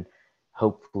is when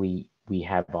hopefully we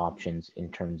have options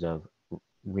in terms of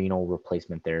renal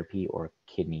replacement therapy or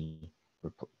kidney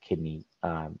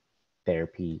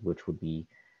therapy, which would be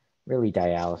really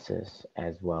dialysis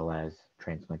as well as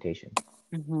transplantation.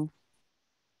 Mm-hmm.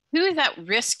 Who is at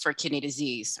risk for kidney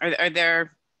disease? Are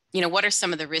there, what are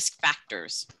some of the risk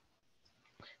factors?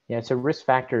 Yeah, so risk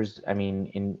factors, I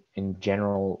mean, in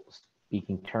general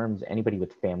speaking terms, anybody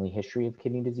with family history of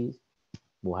kidney disease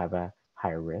will have a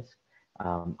higher risk.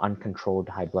 Uncontrolled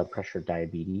high blood pressure,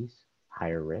 diabetes,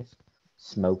 higher risk.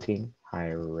 Smoking,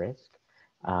 higher risk.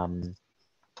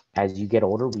 As you get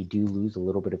older, we do lose a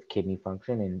little bit of kidney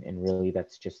function, and really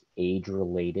that's just age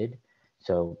related.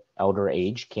 So elder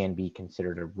age can be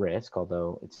considered a risk,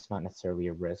 although it's not necessarily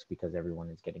a risk because everyone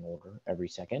is getting older every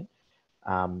second.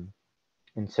 And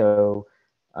so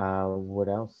what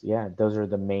else? Yeah, those are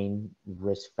the main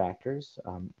risk factors.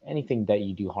 Anything that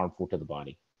you do harmful to the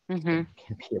body can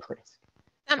be a risk.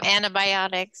 Some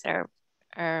antibiotics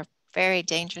are very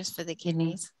dangerous for the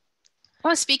kidneys.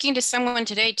 Well, speaking to someone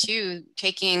today too,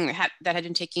 that had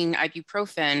been taking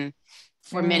ibuprofen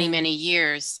for many, many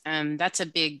years. That's a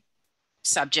big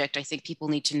subject. I think people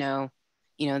need to know,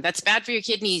 that's bad for your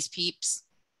kidneys, peeps.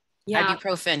 Yeah.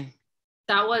 Ibuprofen.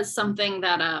 That was something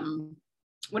that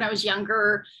when I was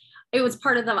younger, it was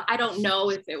part of I don't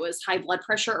know if it was high blood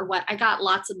pressure or what. I got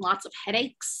lots and lots of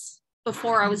headaches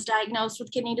before I was diagnosed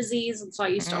with kidney disease. And so I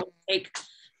used to take,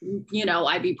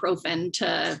 ibuprofen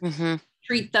to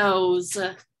treat those.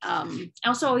 I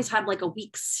also always had like a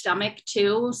weak stomach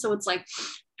too. So it's like,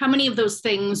 how many of those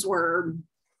things were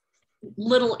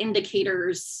little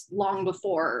indicators long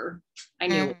before I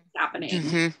knew what was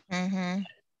happening?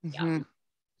 Yeah.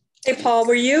 Hey, Paul,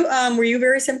 were you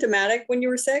very symptomatic when you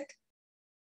were sick?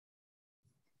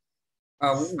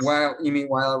 While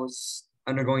I was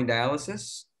undergoing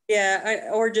dialysis?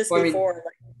 Yeah, or just before.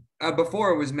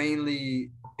 Before it was mainly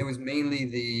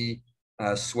the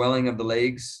swelling of the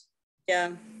legs.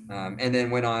 Yeah. And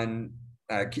then went on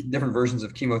different versions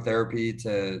of chemotherapy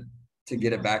to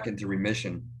get it back into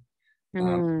remission.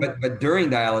 But during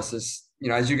dialysis,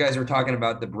 as you guys were talking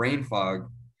about the brain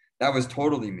fog, that was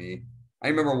totally me. I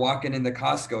remember walking into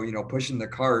Costco, pushing the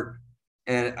cart,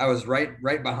 and I was right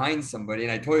behind somebody,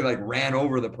 and I totally ran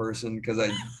over the person because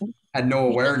I had no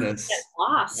awareness. Get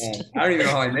lost. I don't even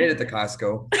know how I made it to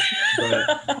Costco,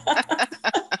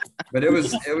 but it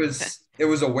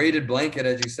was a weighted blanket,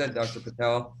 as you said, Dr.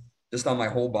 Patel, just on my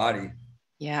whole body.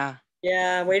 Yeah.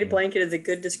 Yeah, weighted blanket is a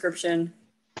good description.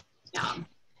 Yeah.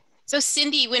 So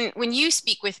Cindy, when you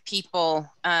speak with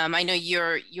people, I know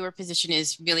your position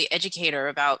is really educator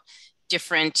about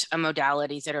different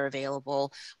modalities that are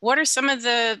available. What are some of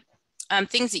the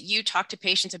things that you talk to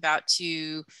patients about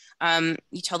you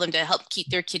tell them to help keep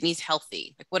their kidneys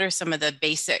healthy? What are some of the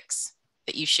basics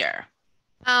that you share?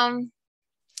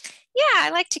 Yeah, I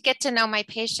like to get to know my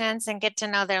patients and get to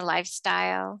know their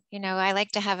lifestyle. I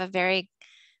like to have a very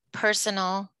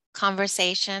personal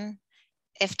conversation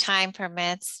if time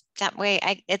permits. That way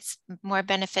it's more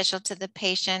beneficial to the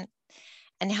patient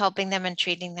and helping them and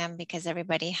treating them, because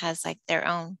everybody has their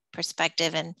own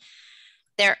perspective and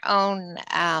their own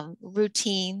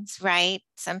routines, right?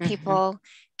 Some people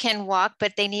can walk,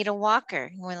 but they need a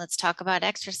walker. Well, let's talk about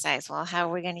exercise. Well, how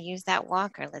are we going to use that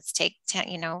walker? Let's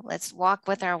let's walk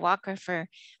with our walker for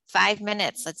 5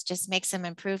 minutes. Let's just make some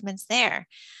improvements there.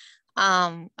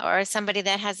 Or somebody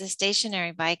that has a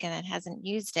stationary bike and that hasn't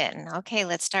used it. And okay,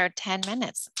 let's start 10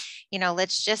 minutes.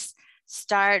 Let's just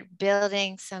start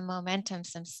building some momentum,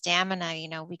 some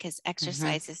stamina, because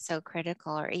exercise is so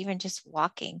critical, or even just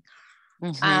walking.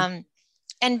 And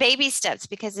baby steps,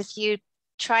 because if you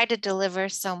try to deliver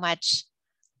so much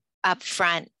up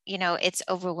front, it's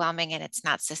overwhelming and it's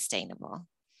not sustainable.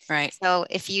 Right. So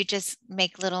if you just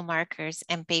make little markers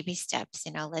and baby steps,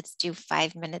 let's do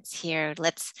 5 minutes here.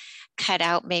 Let's cut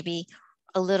out maybe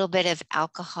a little bit of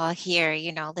alcohol here,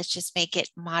 let's just make it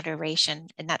moderation,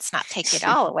 and that's not take it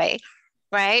all away.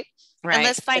 Right. And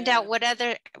let's find out what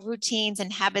other routines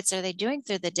and habits are they doing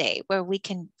through the day, where we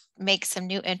can make some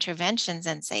new interventions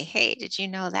and say, hey, did you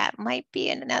know that might be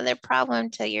another problem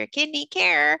to your kidney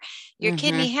care, your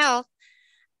kidney health?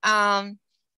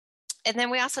 And then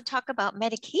we also talk about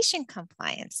medication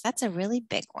compliance. That's a really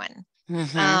big one.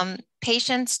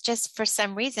 Patients just for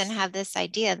some reason have this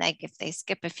idea like if they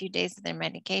skip a few days of their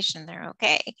medication, they're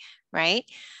okay, right?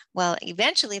 Well,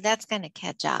 eventually that's going to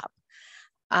catch up.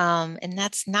 And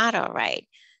that's not all right.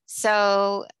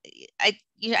 So I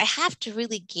have to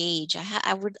really gauge.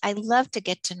 I love to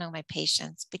get to know my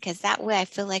patients because that way I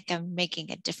feel like I'm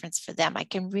making a difference for them. I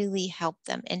can really help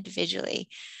them individually.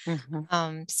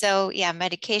 So yeah,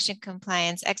 medication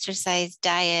compliance, exercise,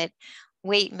 diet,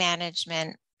 weight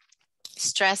management,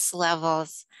 stress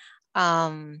levels.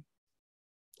 Yeah,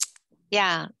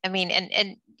 I mean,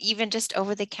 and even just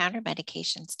over-the-counter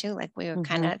medications too, like we were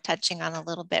kind of touching on a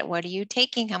little bit. What are you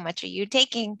taking? How much are you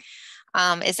taking?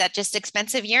 Is that just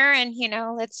expensive urine? You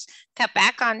know, let's cut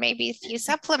back on maybe a few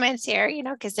supplements here, you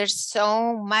know, because there's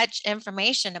so much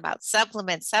information about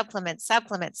supplements.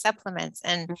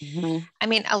 And I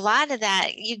mean, a lot of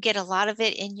that, you get a lot of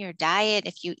it in your diet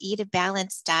if you eat a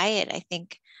balanced diet, I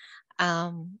think.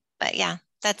 But yeah,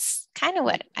 that's kind of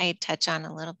what I touch on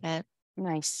a little bit.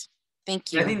 Nice.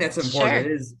 Thank you. I think that's important.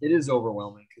 Sure. It is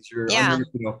overwhelming because you're under,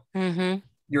 you know,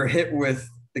 you're hit with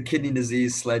the kidney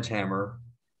disease sledgehammer.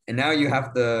 And now you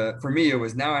have to, for me, it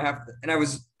was now I have to, and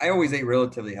I always ate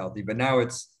relatively healthy, but now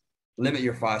it's limit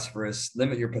your phosphorus,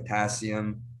 limit your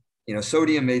potassium, you know,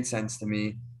 sodium made sense to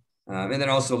me. And then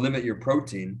also limit your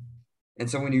protein. And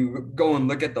so when you go and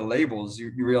look at the labels,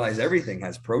 you realize everything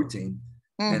has protein.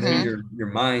 And then your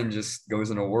mind just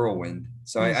goes in a whirlwind.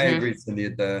 So I agree, Cindy,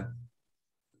 at the,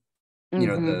 you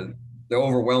know, the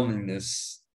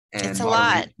overwhelmingness and it's a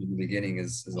lot in the beginning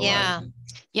is a lot.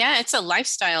 Yeah, it's a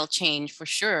lifestyle change for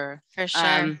sure. For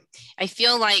sure. I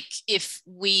feel like if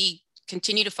we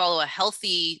continue to follow a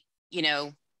healthy, you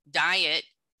know, diet,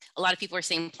 a lot of people are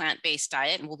saying plant-based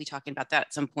diet, and we'll be talking about that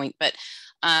at some point, but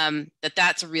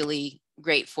that's really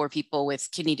great for people with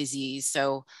kidney disease.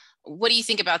 So what do you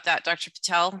think about that, Dr.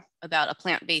 Patel, about a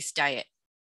plant-based diet?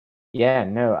 Yeah,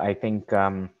 no, I think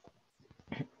the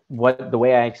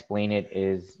way I explain it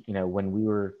is, you know, when we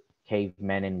were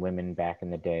cavemen and women back in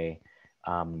the day,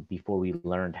 before we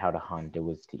learned how to hunt, it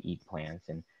was to eat plants.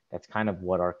 And that's kind of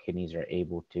what our kidneys are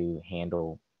able to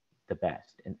handle the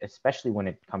best, and especially when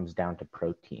it comes down to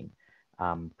protein.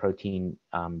 Protein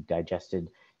digested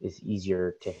is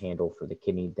easier to handle for the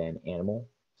kidney than animal.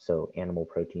 So animal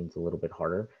protein is a little bit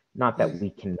harder. Not that we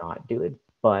cannot do it,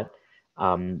 but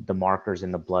the markers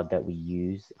in the blood that we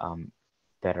use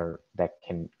that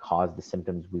can cause the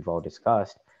symptoms we've all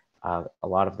discussed, a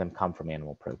lot of them come from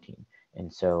animal protein.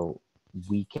 And so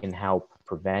we can help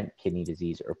prevent kidney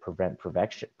disease or prevent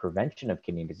prevention of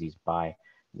kidney disease by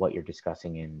what you're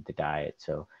discussing in the diet.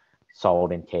 So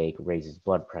salt intake raises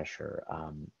blood pressure,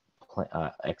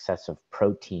 excessive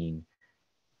protein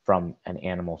from an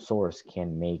animal source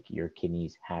can make your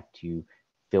kidneys have to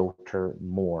filter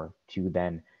more to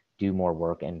then do more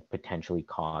work and potentially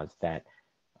cause that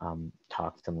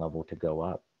toxin level to go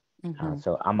up.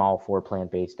 So I'm all for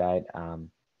plant-based diet.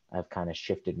 I've kind of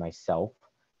shifted myself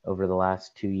over the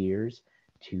last 2 years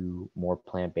to more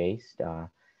plant-based.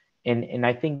 And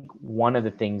I think one of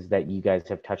the things that you guys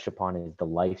have touched upon is the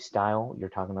lifestyle. You're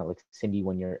talking about, like, Cindy,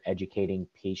 when you're educating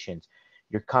patients,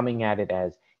 you're coming at it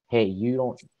as, hey,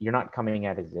 you're not coming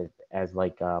at it as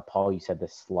like Paul, you said, the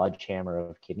sledgehammer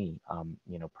of kidney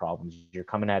problems. You're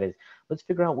coming at it, let's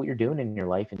figure out what you're doing in your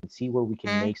life and see where we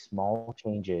can make small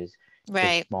changes.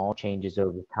 Right. Small changes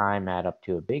over time add up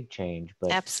to a big change,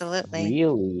 but absolutely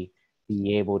really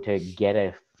be able to get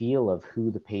a feel of who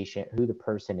the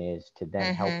person is to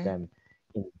then help them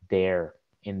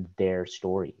in their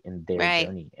story, in their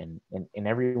journey. And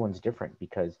everyone's different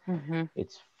because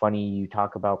it's funny you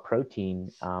talk about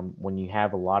protein. When you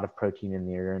have a lot of protein in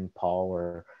the urine, Paul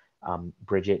or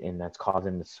Bridget, and that's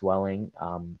causing the swelling,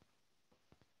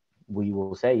 we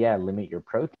will say, yeah, limit your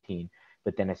protein.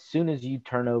 But then as soon as you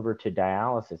turn over to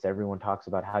dialysis, everyone talks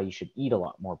about how you should eat a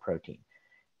lot more protein.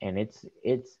 And it's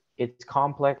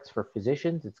complex for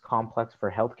physicians, it's complex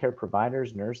for healthcare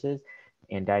providers, nurses,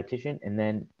 and dietitian. And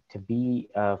then to be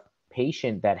a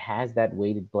patient that has that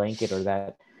weighted blanket or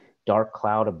that dark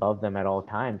cloud above them at all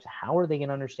times, how are they going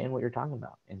to understand what you're talking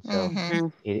about? And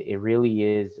so it really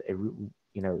is,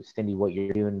 Cindy, what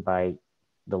you're doing by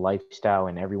the lifestyle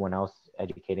and everyone else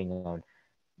educating on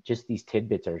just these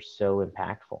tidbits are so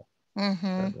impactful for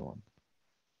everyone.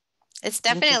 It's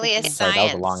definitely a Sorry,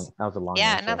 science. that was a long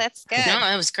yeah, answer. no, that's good. No,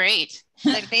 that was great.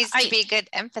 There needs to be good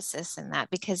emphasis in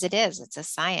that because it's a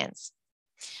science.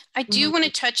 I do want to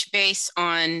touch base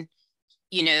on,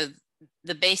 the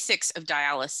basics of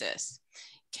dialysis.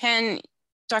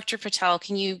 Dr. Patel,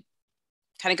 can you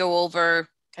kind of go over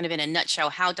kind of in a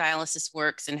nutshell how dialysis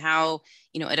works and how,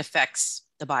 it affects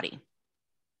the body?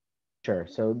 Sure.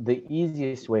 So the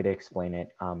easiest way to explain it,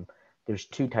 there's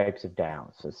two types of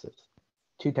dialysis.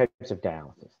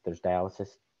 There's dialysis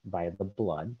via the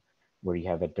blood, where you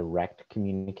have a direct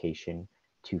communication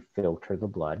to filter the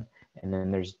blood. And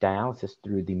then there's dialysis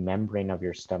through the membrane of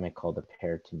your stomach called the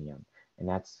peritoneum, and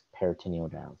that's peritoneal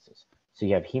dialysis. So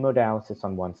you have hemodialysis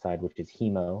on one side, which is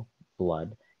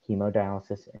blood,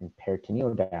 hemodialysis, and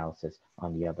peritoneal dialysis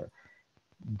on the other.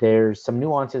 There's some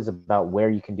nuances about where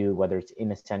you can do it, whether it's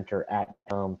in a center, at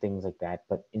home, things like that.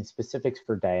 But in specifics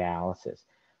for dialysis,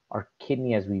 our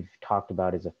kidney, as we've talked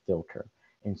about, is a filter.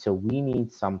 And so we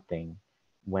need something,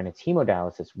 when it's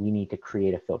hemodialysis, we need to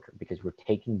create a filter because we're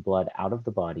taking blood out of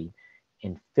the body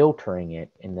and filtering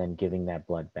it and then giving that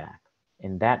blood back.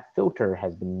 And that filter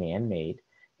has been man-made,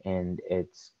 and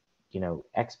it's,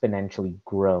 exponentially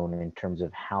grown in terms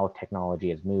of how technology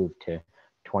has moved to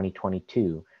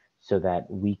 2022, so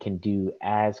that we can do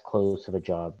as close of a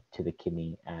job to the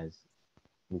kidney as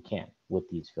we can with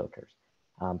these filters.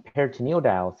 Peritoneal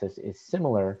dialysis is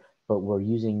similar, but we're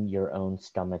using your own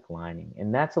stomach lining.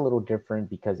 And that's a little different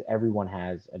because everyone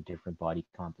has a different body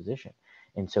composition.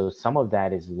 And so some of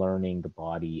that is learning the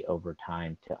body over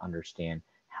time to understand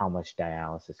how much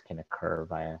dialysis can occur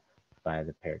via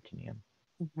the peritoneum.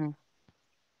 Mm-hmm.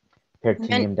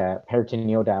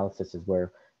 Peritoneal dialysis is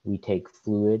where we take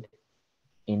fluid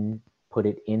put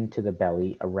it into the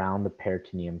belly around the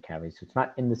peritoneum cavity. So it's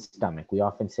not in the stomach. We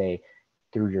often say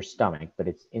through your stomach, but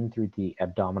it's in through the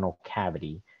abdominal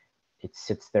cavity. It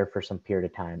sits there for some period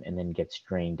of time and then gets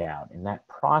drained out. And that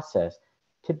process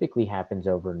typically happens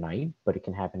overnight, but it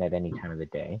can happen at any time of the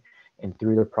day. And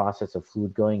through the process of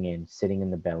fluid going in, sitting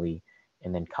in the belly,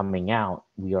 and then coming out,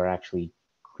 we are actually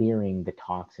clearing the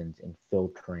toxins and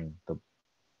filtering the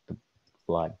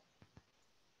blood.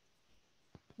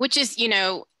 Which is,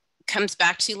 comes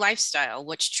back to lifestyle,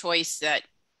 which choice that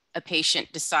a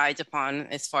patient decides upon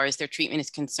as far as their treatment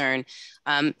is concerned.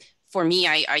 For me,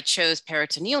 I chose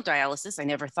peritoneal dialysis. I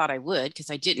never thought I would because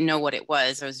I didn't know what it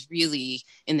was. I was really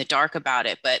in the dark about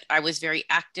it, but I was very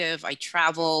active. I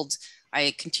traveled,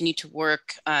 I continued to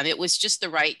work. It was just the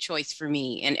right choice for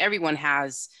me, and everyone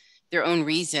has their own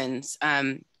reasons.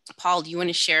 Paul, do you want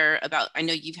to share about, I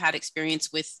know you've had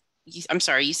experience with, I'm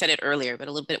sorry, you said it earlier, but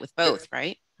a little bit with both,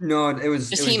 right? No, it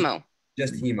was hemo.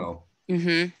 Just hemo.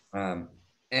 Mm-hmm.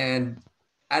 And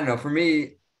I don't know, for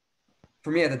me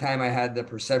at the time, I had the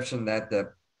perception that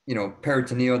the,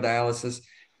 peritoneal dialysis,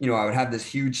 I would have this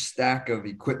huge stack of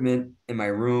equipment in my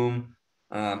room.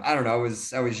 I don't know,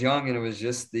 I was young, and it was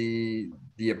just the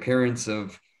appearance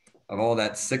of all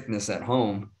that sickness at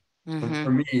home. Mm-hmm. For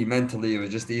me, mentally, it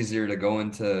was just easier to go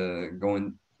into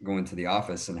the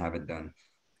office and have it done.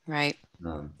 Right.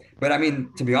 But I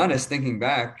mean, to be honest, thinking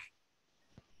back,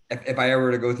 if I ever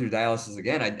were to go through dialysis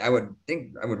again, I would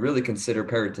think I would really consider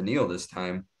peritoneal this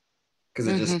time, because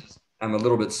it just, I'm a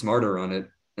little bit smarter on it,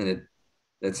 and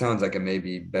it sounds like it may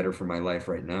be better for my life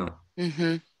right now.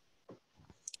 Mm-hmm.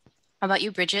 How about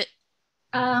you, Bridget?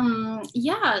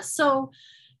 Yeah, so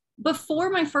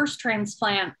before my first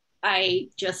transplant, I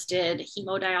just did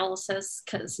hemodialysis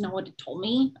because no one had told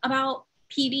me about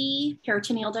PD,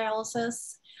 peritoneal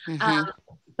dialysis. Mm-hmm.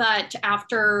 But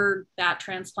after that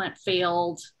transplant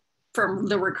failed from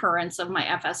the recurrence of my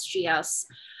FSGS,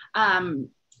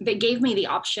 they gave me the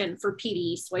option for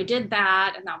PD. So I did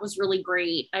that, and that was really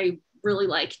great. I really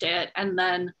liked it. And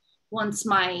then once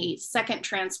my second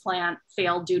transplant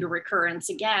failed due to recurrence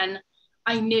again,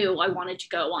 I knew I wanted to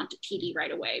go on to PD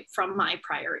right away from my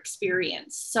prior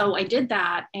experience. So I did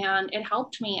that, and it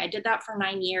helped me. I did that for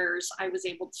 9 years. I was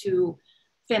able to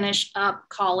finish up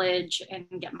college and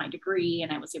get my degree,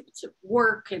 and I was able to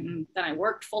work, and then I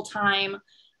worked full time.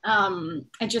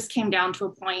 It just came down to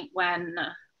a point when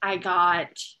I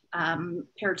got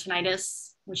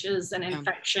peritonitis, which is an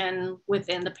infection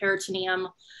within the peritoneum.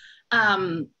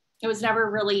 It was never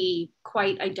really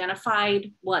quite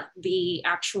identified what the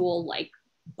actual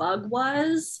bug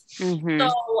was. Mm-hmm.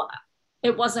 So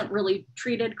it wasn't really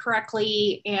treated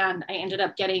correctly, and I ended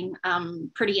up getting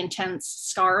pretty intense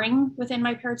scarring within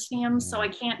my peritoneum. So I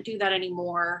can't do that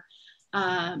anymore.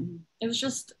 It was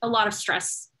just a lot of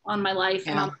stress on my life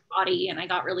and on my body, and I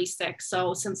got really sick.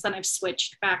 So since then I've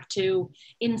switched back to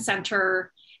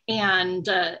in-center, and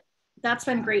that's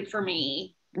been great for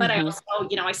me. But I also,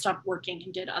 I stopped working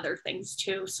and did other things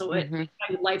too. So my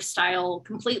lifestyle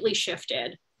completely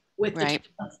shifted with the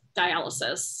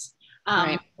dialysis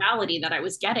modality that I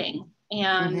was getting.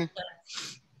 And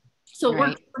so it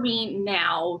worked for me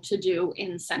now to do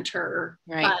in-center.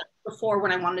 But before,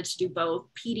 when I wanted to do both,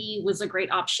 PD was a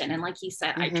great option. And like he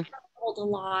said, I traveled traveled a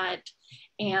lot,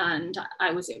 and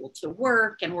I was able to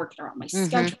work around my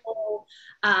schedule.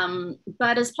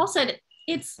 But as Paul said,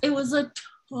 it was a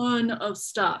ton of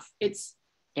stuff. It's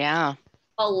a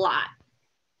lot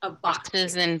of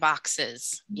boxes and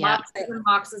boxes. Boxes and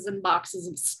boxes and boxes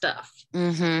of stuff.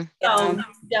 So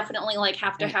definitely like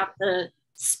have to have the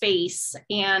space.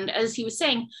 And as he was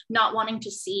saying, not wanting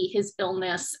to see his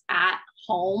illness at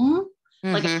home.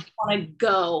 Like I want to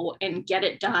go and get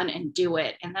it done and do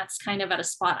it. And that's kind of at a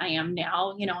spot I am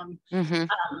now. You know,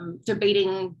 I'm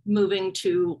debating moving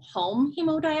to home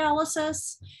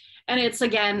hemodialysis. And it's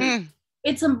again,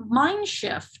 it's a mind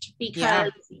shift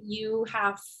because you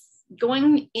have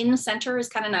going in center is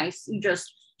kind of nice. You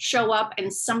just show up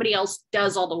and somebody else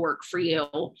does all the work for you.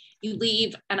 You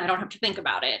leave and I don't have to think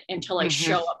about it until I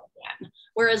show up again.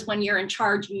 Whereas when you're in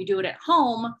charge and you do it at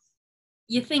home,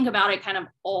 you think about it kind of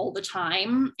all the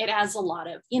time. It has a lot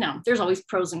of, you know, there's always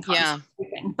pros and cons to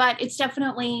everything, but it's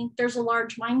definitely, there's a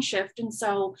large mind shift. And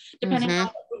so depending on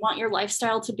what you want your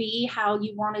lifestyle to be, how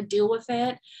you want to deal with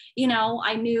it, you know,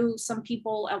 I knew some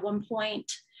people at one point,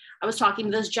 I was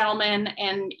talking to this gentleman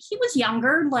and he was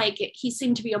younger, like he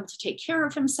seemed to be able to take care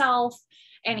of himself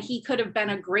and he could have been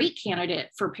a great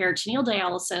candidate for peritoneal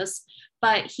dialysis,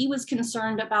 but he was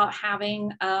concerned about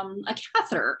having a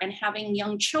catheter and having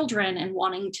young children and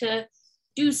wanting to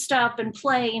do stuff and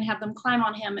play and have them climb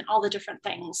on him and all the different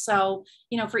things. So,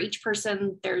 you know, for each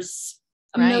person, there's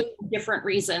a million different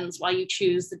reasons why you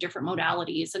choose the different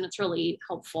modalities, and it's really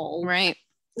helpful. Right.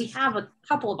 We have a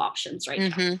couple of options right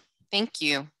now. Thank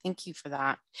you. Thank you for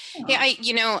that. Yeah,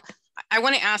 I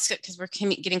want to ask it because we're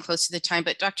getting close to the time,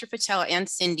 but Dr. Patel and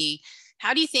Cindy,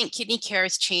 how do you think kidney care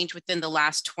has changed within the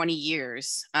last 20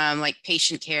 years? Like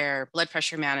patient care, blood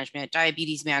pressure management,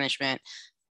 diabetes management.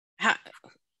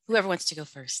 Whoever wants to go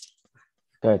first.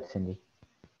 Go ahead, Cindy.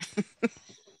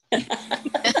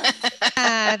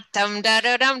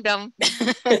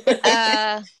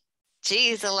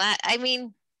 Geez, a lot. I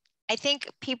mean, I think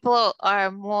people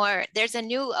are more, there's a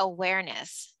new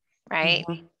awareness, right?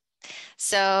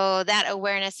 So that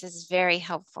awareness is very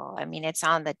helpful. I mean, it's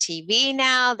on the TV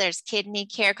now. There's kidney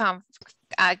care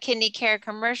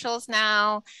commercials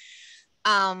now.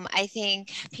 I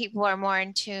think people are more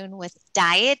in tune with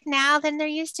diet now than there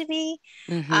used to be.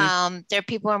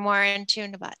 People are more in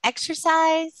tune about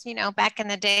exercise. You know, back in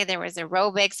the day, there was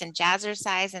aerobics and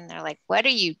jazzercise, and they're like, what are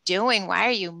you doing? Why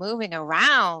are you moving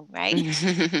around? Right.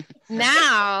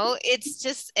 Now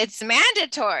it's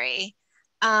mandatory.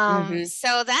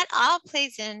 So that all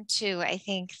plays into, I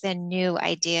think, the new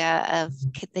idea of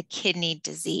the kidney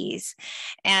disease,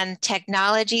 and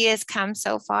technology has come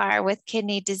so far with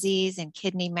kidney disease and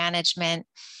kidney management,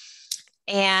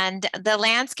 and the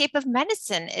landscape of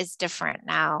medicine is different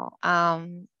now.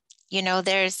 You know,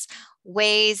 there's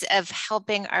ways of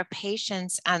helping our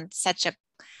patients on such a,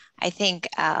 I think,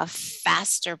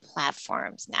 faster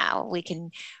platforms now. We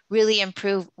can really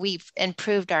we've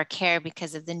improved our care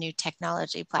because of the new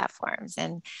technology platforms.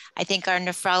 And I think our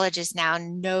nephrologists now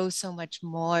know so much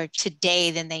more today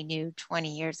than they knew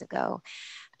 20 years ago.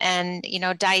 And, you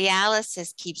know,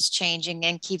 dialysis keeps changing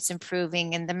and keeps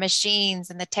improving, and the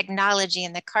machines and the technology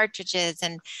and the cartridges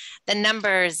and the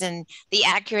numbers and the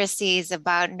accuracies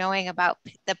about knowing about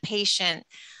the patient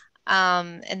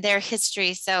and their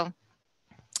history. So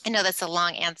I know that's a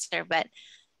long answer, but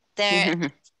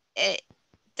there's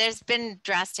been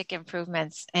drastic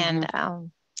improvements, and I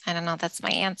don't know, that's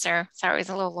my answer. Sorry, it was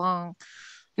a little long.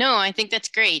 No, I think that's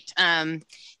great.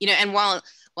 You know, and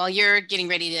while you're getting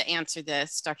ready to answer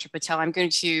this, Dr. Patel, I'm going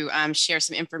to share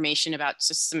some information about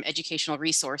just some educational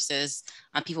resources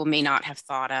people may not have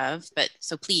thought of, but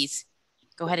so please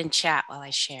go ahead and chat while I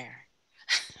share.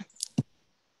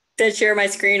 Did share my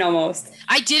screen almost.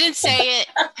 I didn't say it.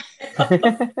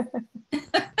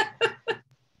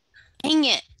 Dang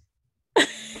it.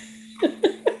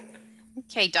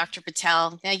 Okay, Dr.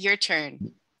 Patel, now your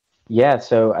turn. Yeah,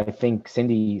 so I think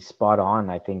Cindy's spot on.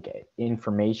 I think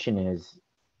information is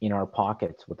in our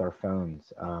pockets with our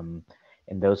phones. And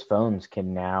those phones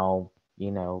can now,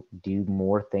 you know, do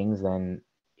more things than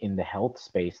in the health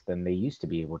space than they used to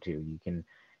be able to. You can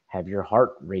have your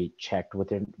heart rate checked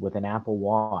with an Apple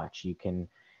Watch. You can,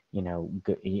 you know,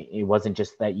 it wasn't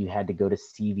just that you had to go to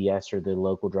CVS or the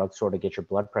local drugstore to get your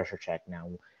blood pressure checked. Now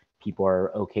people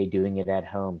are okay doing it at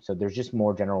home. So there's just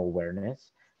more general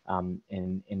awareness. And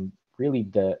really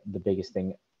the biggest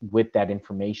thing with that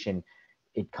information,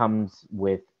 it comes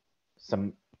with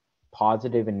some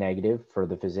positive and negative for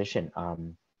the physician.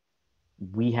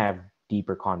 We have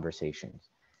deeper conversations.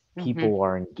 People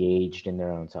are engaged in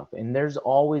their own self, and there's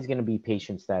always going to be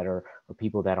patients that are, or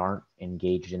people that aren't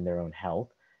engaged in their own health,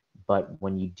 But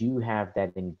when you do have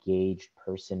that engaged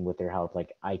person with their health,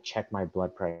 like I check my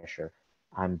blood pressure,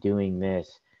 I'm doing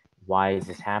this, why is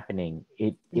this happening?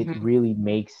 It really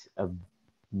makes a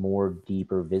more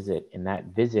deeper visit, and that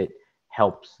visit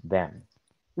helps them,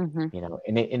 you know,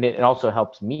 and it also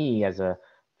helps me as a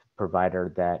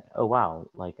provider that, oh wow,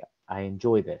 like I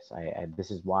enjoy this. I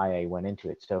this is why I went into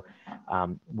it. So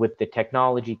with the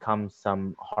technology comes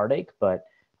some heartache, but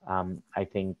I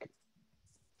think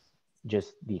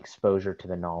just the exposure to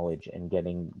the knowledge and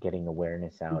getting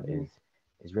awareness out is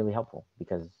really helpful,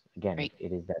 because again,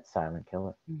 it is that silent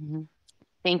killer.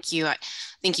 Thank you.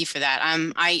 Thank you for that.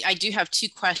 I do have two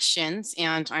questions,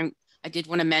 and I did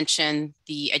want to mention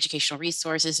the educational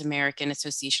resources, American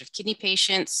Association of Kidney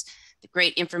Patients, the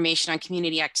great information on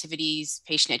community activities,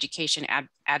 patient education,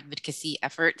 advocacy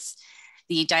efforts,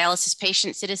 the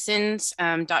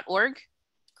dialysispatientcitizens.org,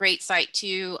 great site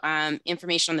too,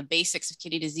 information on the basics of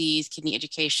kidney disease, kidney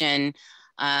education,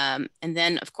 and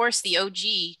then of course the OG,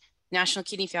 National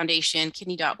Kidney Foundation,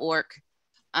 kidney.org.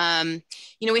 You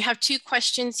know, we have two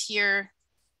questions here.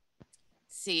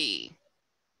 Let's see,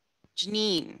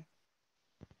 Janine.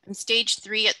 I'm stage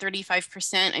 3 at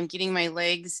 35%. I'm getting my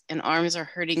legs and arms are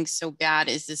hurting so bad.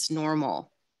 Is this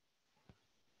normal?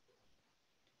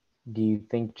 Do you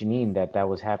think, Janine, that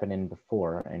was happening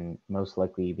before? And most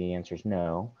likely the answer is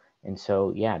no. And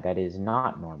so, yeah, that is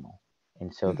not normal.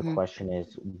 And so the question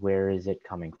is, where is it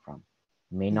coming from?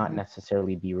 It may not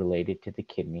necessarily be related to the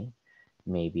kidney.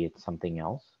 Maybe it's something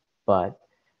else, but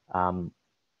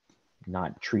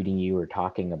not treating you or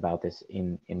talking about this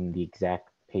in the exact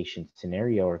patient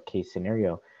scenario or case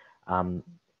scenario.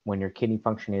 When your kidney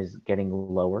function is getting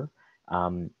lower,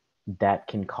 that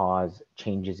can cause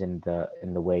changes in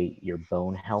the way your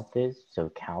bone health is. So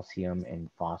calcium and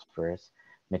phosphorus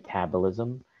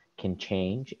metabolism can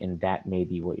change, and that may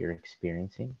be what you're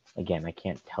experiencing. Again, I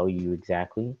can't tell you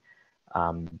exactly,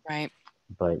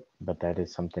 but that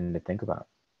is something to think about.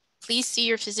 Please see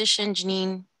your physician,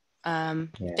 Janine.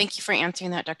 Thank you for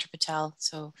answering that, Dr. Patel.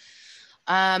 So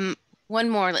one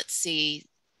more, let's see.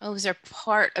 Oh, is there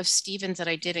part of Stevens that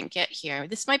I didn't get here?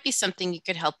 This might be something you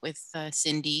could help with,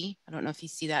 Cindy. I don't know if you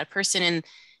see that. A person in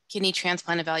kidney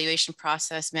transplant evaluation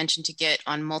process mentioned to get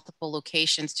on multiple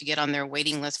locations to get on their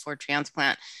waiting list for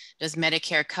transplant. Does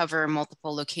Medicare cover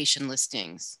multiple location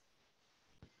listings?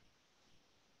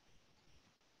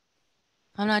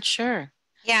 I'm not sure.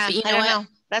 Yeah, but you know I don't what? know.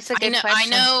 That's a good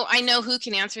question. I know who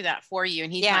can answer that for you,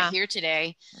 and he's not here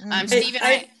today. Stephen,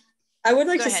 I would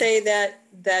like to say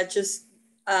that just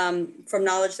from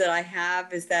knowledge that I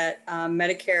have is that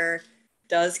Medicare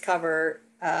does cover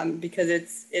because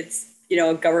it's you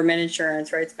know, government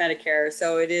insurance, right? It's Medicare,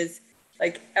 so it is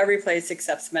like every place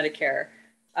accepts Medicare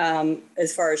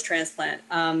as far as transplant.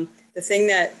 The thing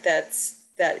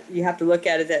that you have to look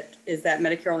at is that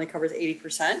Medicare only covers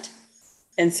 80%.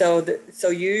 And so,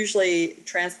 usually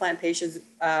transplant patients,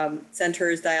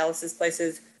 centers, dialysis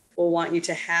places will want you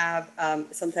to have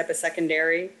some type of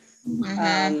secondary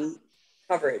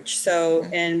coverage. So,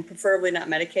 and preferably not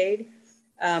Medicaid,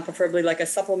 preferably like a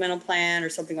supplemental plan or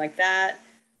something like that.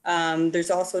 There's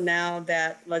also now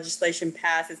that legislation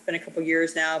passed, it's been a couple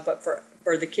years now, but for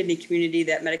the kidney community,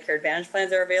 that Medicare Advantage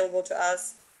plans are available to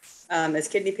us as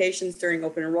kidney patients during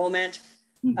open enrollment.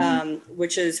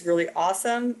 Which is really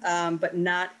awesome, but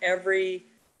not every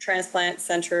transplant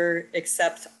center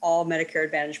accepts all Medicare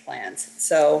Advantage plans.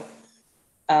 So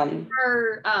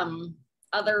there are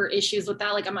other issues with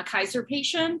that. Like I'm a Kaiser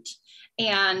patient,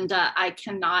 and I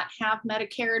cannot have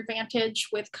Medicare Advantage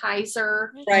with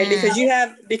Kaiser. Right, because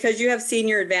you have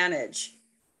Senior Advantage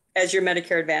as your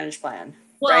Medicare Advantage plan.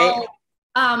 Well,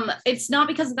 right? It's not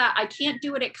because of that. I can't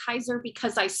do it at Kaiser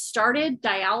because I started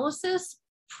dialysis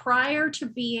prior to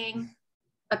being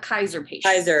a Kaiser patient.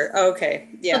 Kaiser, okay,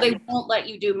 yeah. So they won't let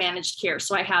you do managed care.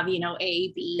 So I have, you know,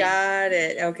 A, B. Got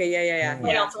it. Okay, yeah.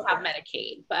 I also have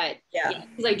Medicaid, but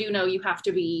because I do know you have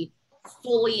to be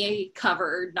fully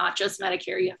covered, not just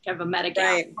Medicare. You have to have a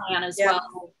Medigap plan as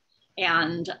well.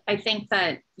 And I think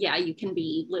that you can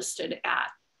be listed at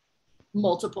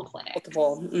multiple clinics.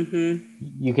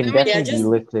 You can definitely be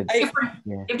listed. You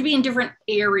have to be in different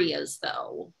areas,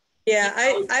 though. Yeah,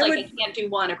 I can't do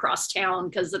one across town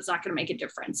because it's not going to make a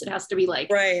difference. It has to be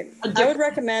like I would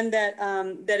recommend that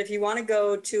that if you want to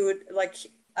go to like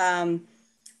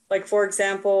for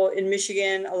example in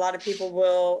Michigan, a lot of people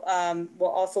will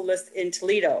also list in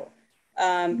Toledo.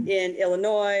 In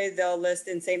Illinois, they'll list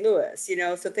in St. Louis. You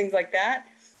know, so things like that.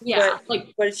 Yeah, but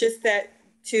it's just that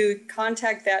to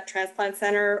contact that transplant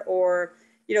center, or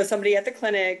you know, somebody at the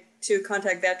clinic to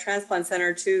contact that transplant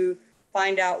center to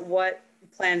find out what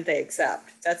plan they accept.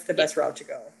 That's the best route to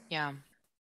go. Yeah.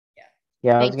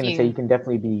 Yeah, I was Thank going to say you you. can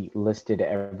definitely be listed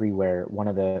everywhere. One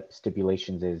of the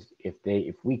stipulations is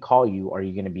if we call you, are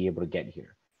you going to be able to get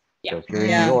here? So Yeah. if you're in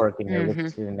New Yeah. York and you're Mhm.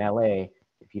 listed in LA,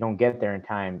 if you don't get there in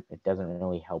time, it doesn't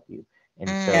really help you. And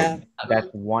so Yeah. that's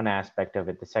one aspect of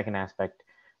it. The second aspect,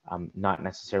 not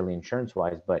necessarily insurance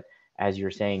wise, but as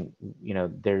you're saying, you know,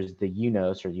 there's the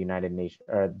UNOS or the United Nations,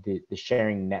 or the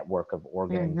sharing network of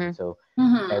organs. And so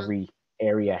Mhm. every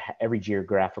area, every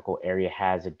geographical area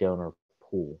has a donor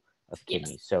pool of kidneys.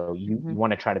 Yes, So you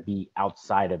want to try to be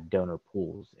outside of donor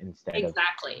pools instead of, you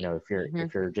exactly. know,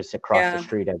 if you're just across the Yeah.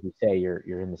 street, as you say,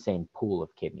 you're in the same pool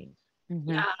of kidneys.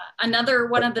 Yeah. Another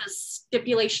one of the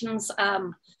stipulations,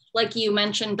 like you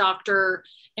mentioned, doctor,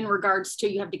 in regards to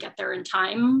you have to get there in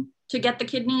time to get the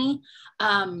kidney,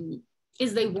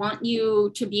 is they want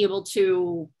you to be able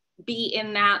to be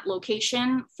in that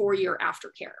location for your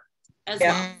aftercare as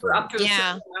Yeah. well, for up to a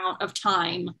Yeah. certain amount of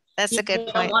time. That's a good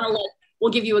They point. don't want to let,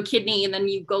 we'll give you a kidney and then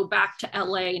you go back to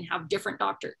LA and have different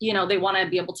doctors. You know, they want to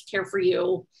be able to care for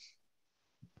you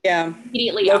Yeah.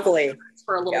 immediately Locally. afterwards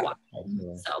for a little Yeah. while.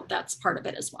 Absolutely. So that's part of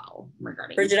it as well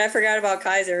regarding. Bridget, I forgot about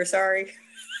Kaiser. Sorry.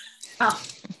 Oh,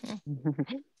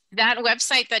 That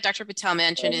website that Dr. Patel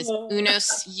mentioned is Oh.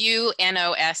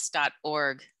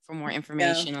 unos.org for more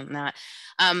information on that.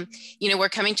 You know, we're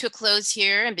coming to a close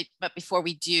here, but before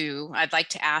we do, I'd like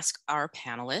to ask our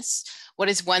panelists, what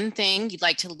is one thing you'd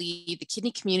like to leave the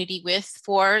kidney community with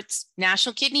for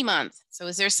National Kidney Month? So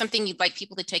is there something you'd like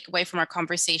people to take away from our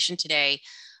conversation today?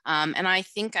 And I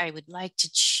think I would like to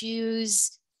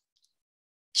choose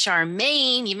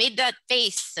Charmaine. You made that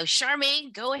face. So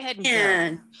Charmaine, go ahead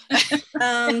and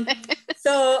go.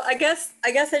 So I guess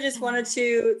I just wanted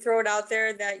to throw it out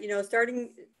there that, you know,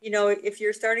 starting, you know, if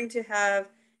you're starting to have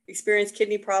experienced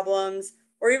kidney problems,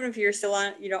 or even if you're still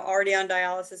on, you know, already on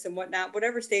dialysis and whatnot,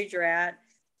 whatever stage you're at,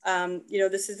 you know,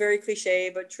 this is very cliche,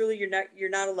 but truly you're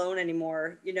not alone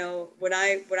anymore. You know, when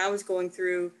I was going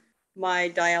through my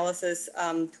dialysis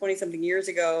 20 something years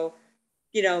ago,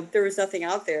 you know, there was nothing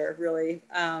out there really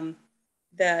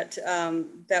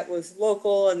that was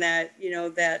local and that, you know,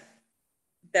 that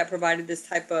provided this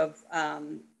type of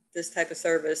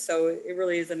service. So it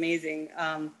really is amazing.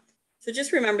 So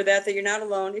just remember that you're not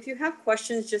alone. If you have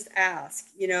questions, just ask.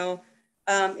 You know,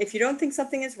 if you don't think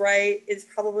something is right, it's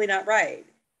probably not right.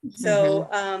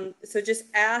 So so just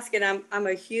ask. And I'm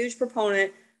a huge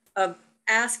proponent of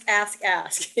ask.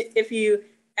 If you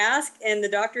ask and the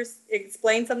doctors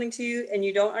explain something to you and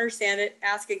you don't understand it,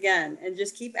 ask again and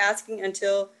just keep asking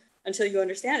until you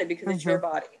understand it, because it's your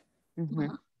body.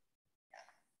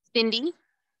 Cindy,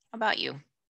 how about you?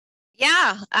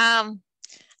 Yeah.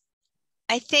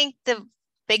 I think the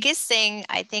biggest thing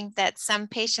I think that some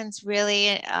patients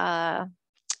really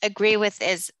agree with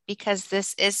is, because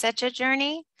this is such a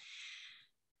journey,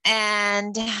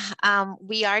 and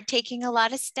we are taking a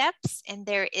lot of steps and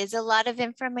there is a lot of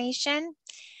information.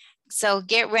 So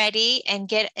get ready and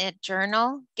get a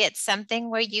journal, get something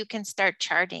where you can start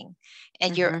charting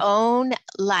and your own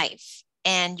life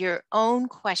and your own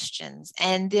questions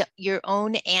and your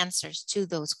own answers to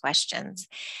those questions.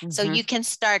 So you can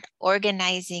start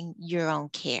organizing your own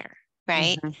care,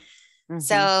 right?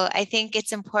 So I think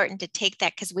it's important to take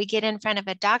that, because we get in front of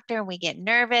a doctor and we get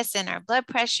nervous and our blood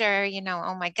pressure, you know,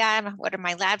 oh my God, what are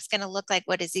my labs going to look like?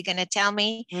 What is he going to tell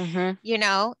me? You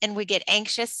know, and we get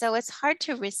anxious. So it's hard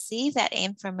to receive that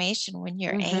information when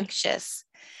you're anxious.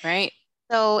 Right.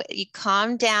 So you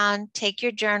calm down, take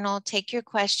your journal, take your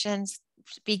questions,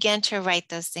 begin to write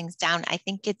those things down. I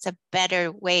think it's a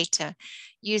better way to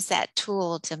use that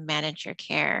tool to manage your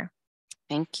care.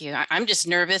 Thank you. I'm just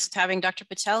nervous having Dr.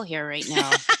 Patel here right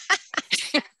now.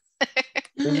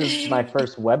 This is my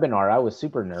first webinar. I was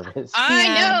super nervous. I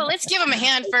know. Let's give him a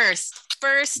hand first.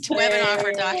 First webinar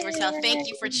for Dr. Patel. Thank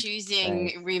you for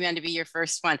choosing ReMend to be your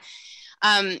first one.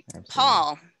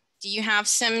 Paul, do you have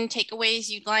some takeaways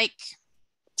you'd like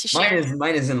to share?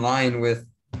 Mine is in line with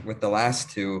the last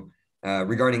two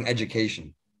regarding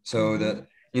education. So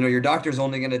you know, your doctor's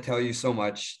only going to tell you so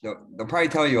much. They'll probably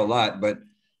tell you a lot, but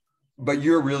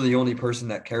you're really the only person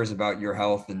that cares about your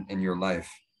health and your life.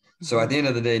 So at the end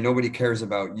of the day, nobody cares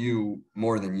about you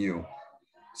more than you.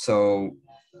 So,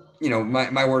 you know,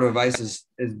 my word of advice is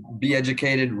be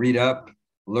educated, read up,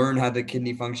 learn how the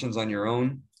kidney functions on your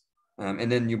own.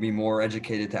 And then you'll be more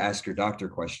educated to ask your doctor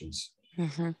questions.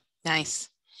 Nice.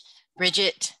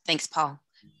 Bridget, thanks, Paul.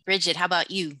 Bridget, how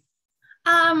about you?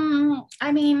 I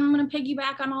mean, I'm going to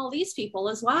piggyback on all these people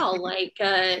as well. Like,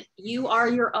 you are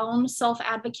your own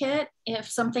self-advocate. If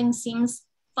something seems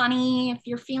funny, if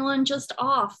you're feeling just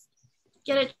off,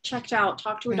 get it checked out,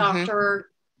 talk to a doctor,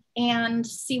 and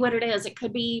see what it is. It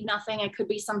could be nothing. It could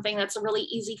be something that's a really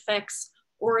easy fix,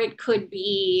 or it could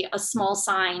be a small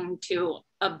sign to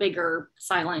a bigger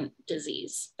silent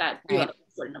disease that you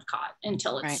wouldn't have caught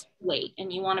until it's late.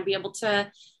 And you want to be able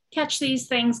to catch these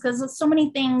things, because there's so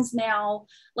many things now,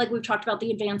 like we've talked about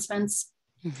the advancements,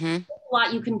 a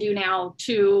lot you can do now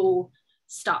to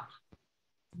stop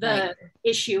the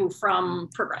issue from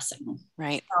progressing.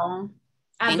 Right.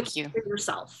 Thank you for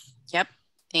yourself. Yep.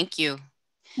 Thank you.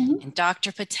 And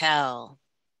Dr. Patel.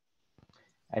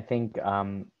 I think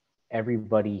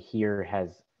everybody here has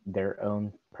their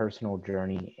own personal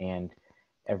journey, and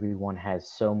everyone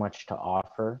has so much to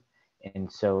offer.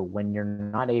 And so when you're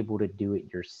not able to do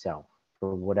it yourself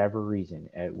for whatever reason,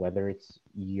 whether it's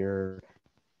you're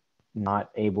not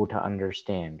able to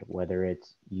understand, whether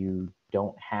it's you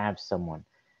don't have someone,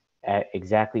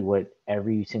 exactly what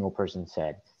every single person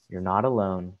said, you're not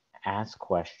alone. Ask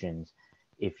questions.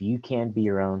 If you can't be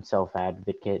your own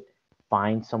self-advocate,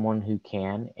 find someone who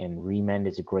can, and ReMend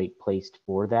is a great place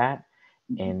for that.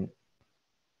 And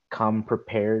come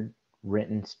prepared,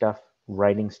 writing stuff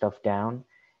down.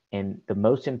 And the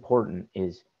most important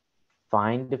is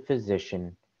find a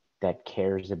physician that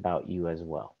cares about you as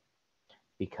well,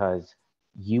 because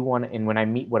you want to, and what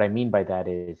I mean by that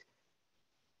is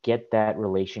get that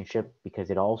relationship, because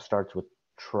it all starts with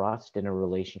trust in a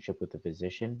relationship with a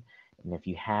physician. And if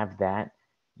you have that,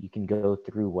 you can go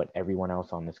through what everyone else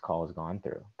on this call has gone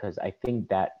through. Because I think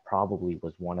that probably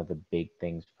was one of the big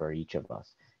things for each of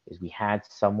us, is we had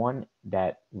someone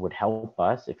that would help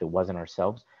us if it wasn't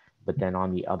ourselves. But then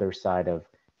on the other side of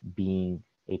being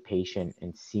a patient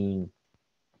and seeing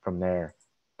from there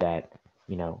that,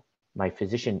 you know, my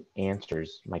physician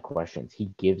answers my questions.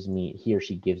 He or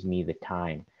she gives me the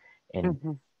time.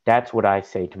 And that's what I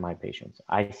say to my patients.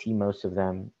 I see most of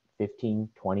them 15,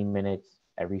 20 minutes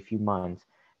every few months.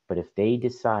 But if they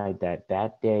decide that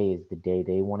that day is the day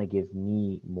they want to give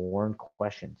me more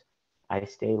questions, I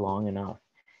stay long enough.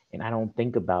 And I don't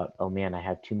think about, oh man, I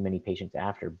have too many patients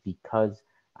after, because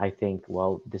I think,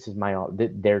 well,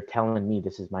 they're telling me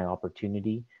this is my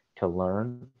opportunity to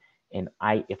learn. And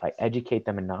if I educate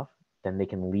them enough, then they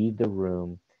can leave the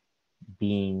room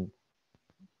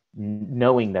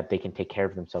knowing that they can take care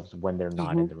of themselves when they're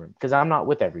not in the room. Because I'm not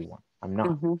with everyone. I'm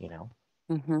not, you know.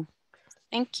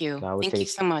 Thank you. So Thank you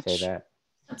so much.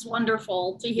 That's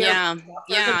wonderful to hear.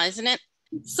 Yeah, isn't it?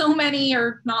 So many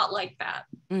are not like that.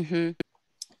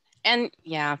 And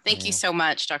thank you so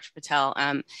much, Dr. Patel.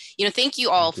 You know, thank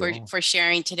you all for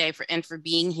sharing today and for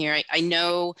being here. I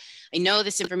know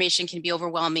this information can be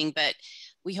overwhelming, but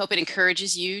we hope it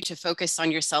encourages you to focus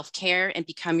on your self-care and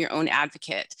become your own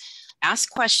advocate.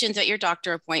 Ask questions at your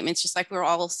doctor appointments, just like we're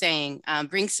all saying.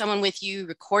 Bring someone with you,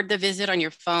 record the visit on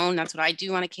your phone. That's what I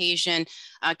do on occasion.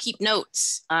 Keep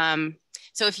notes.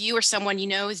 So if you or someone you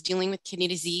know is dealing with kidney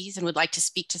disease and would like to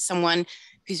speak to someone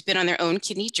who's been on their own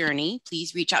kidney journey,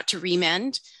 please reach out to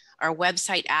ReMend. Our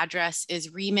website address is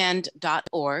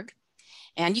remend.org.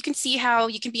 And you can see how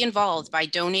you can be involved by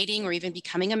donating or even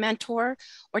becoming a mentor,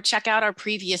 or check out our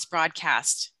previous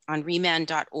broadcast on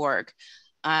remend.org.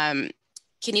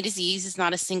 Kidney disease is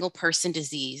not a single person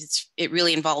disease. It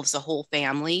really involves the whole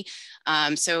family.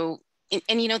 And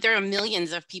you know, there are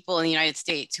millions of people in the United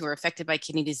States who are affected by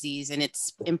kidney disease. And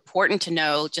it's important to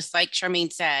know, just like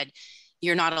Charmaine said,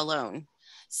 you're not alone.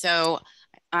 So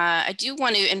I do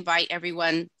want to invite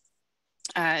everyone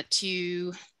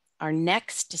to our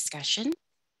next discussion.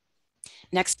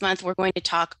 Next month, we're going to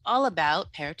talk all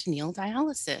about peritoneal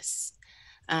dialysis.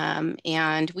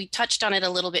 And we touched on it a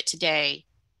little bit today,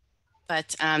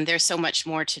 but there's so much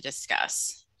more to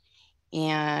discuss.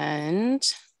 And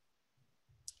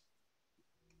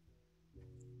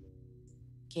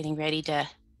getting ready to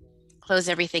close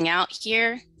everything out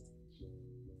here.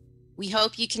 We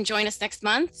hope you can join us next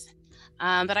month.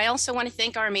 But I also want to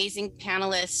thank our amazing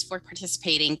panelists for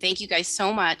participating. Thank you guys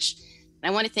so much. And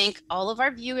I want to thank all of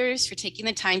our viewers for taking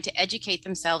the time to educate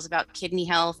themselves about kidney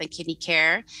health and kidney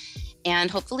care. And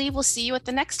hopefully we'll see you at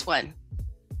the next one.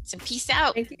 So peace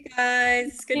out. Thank you guys.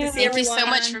 It's good to see everyone. Thank you so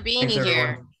much for being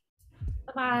here.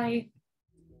 Bye-bye.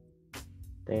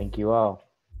 Thank you all.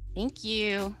 Thank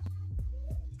you.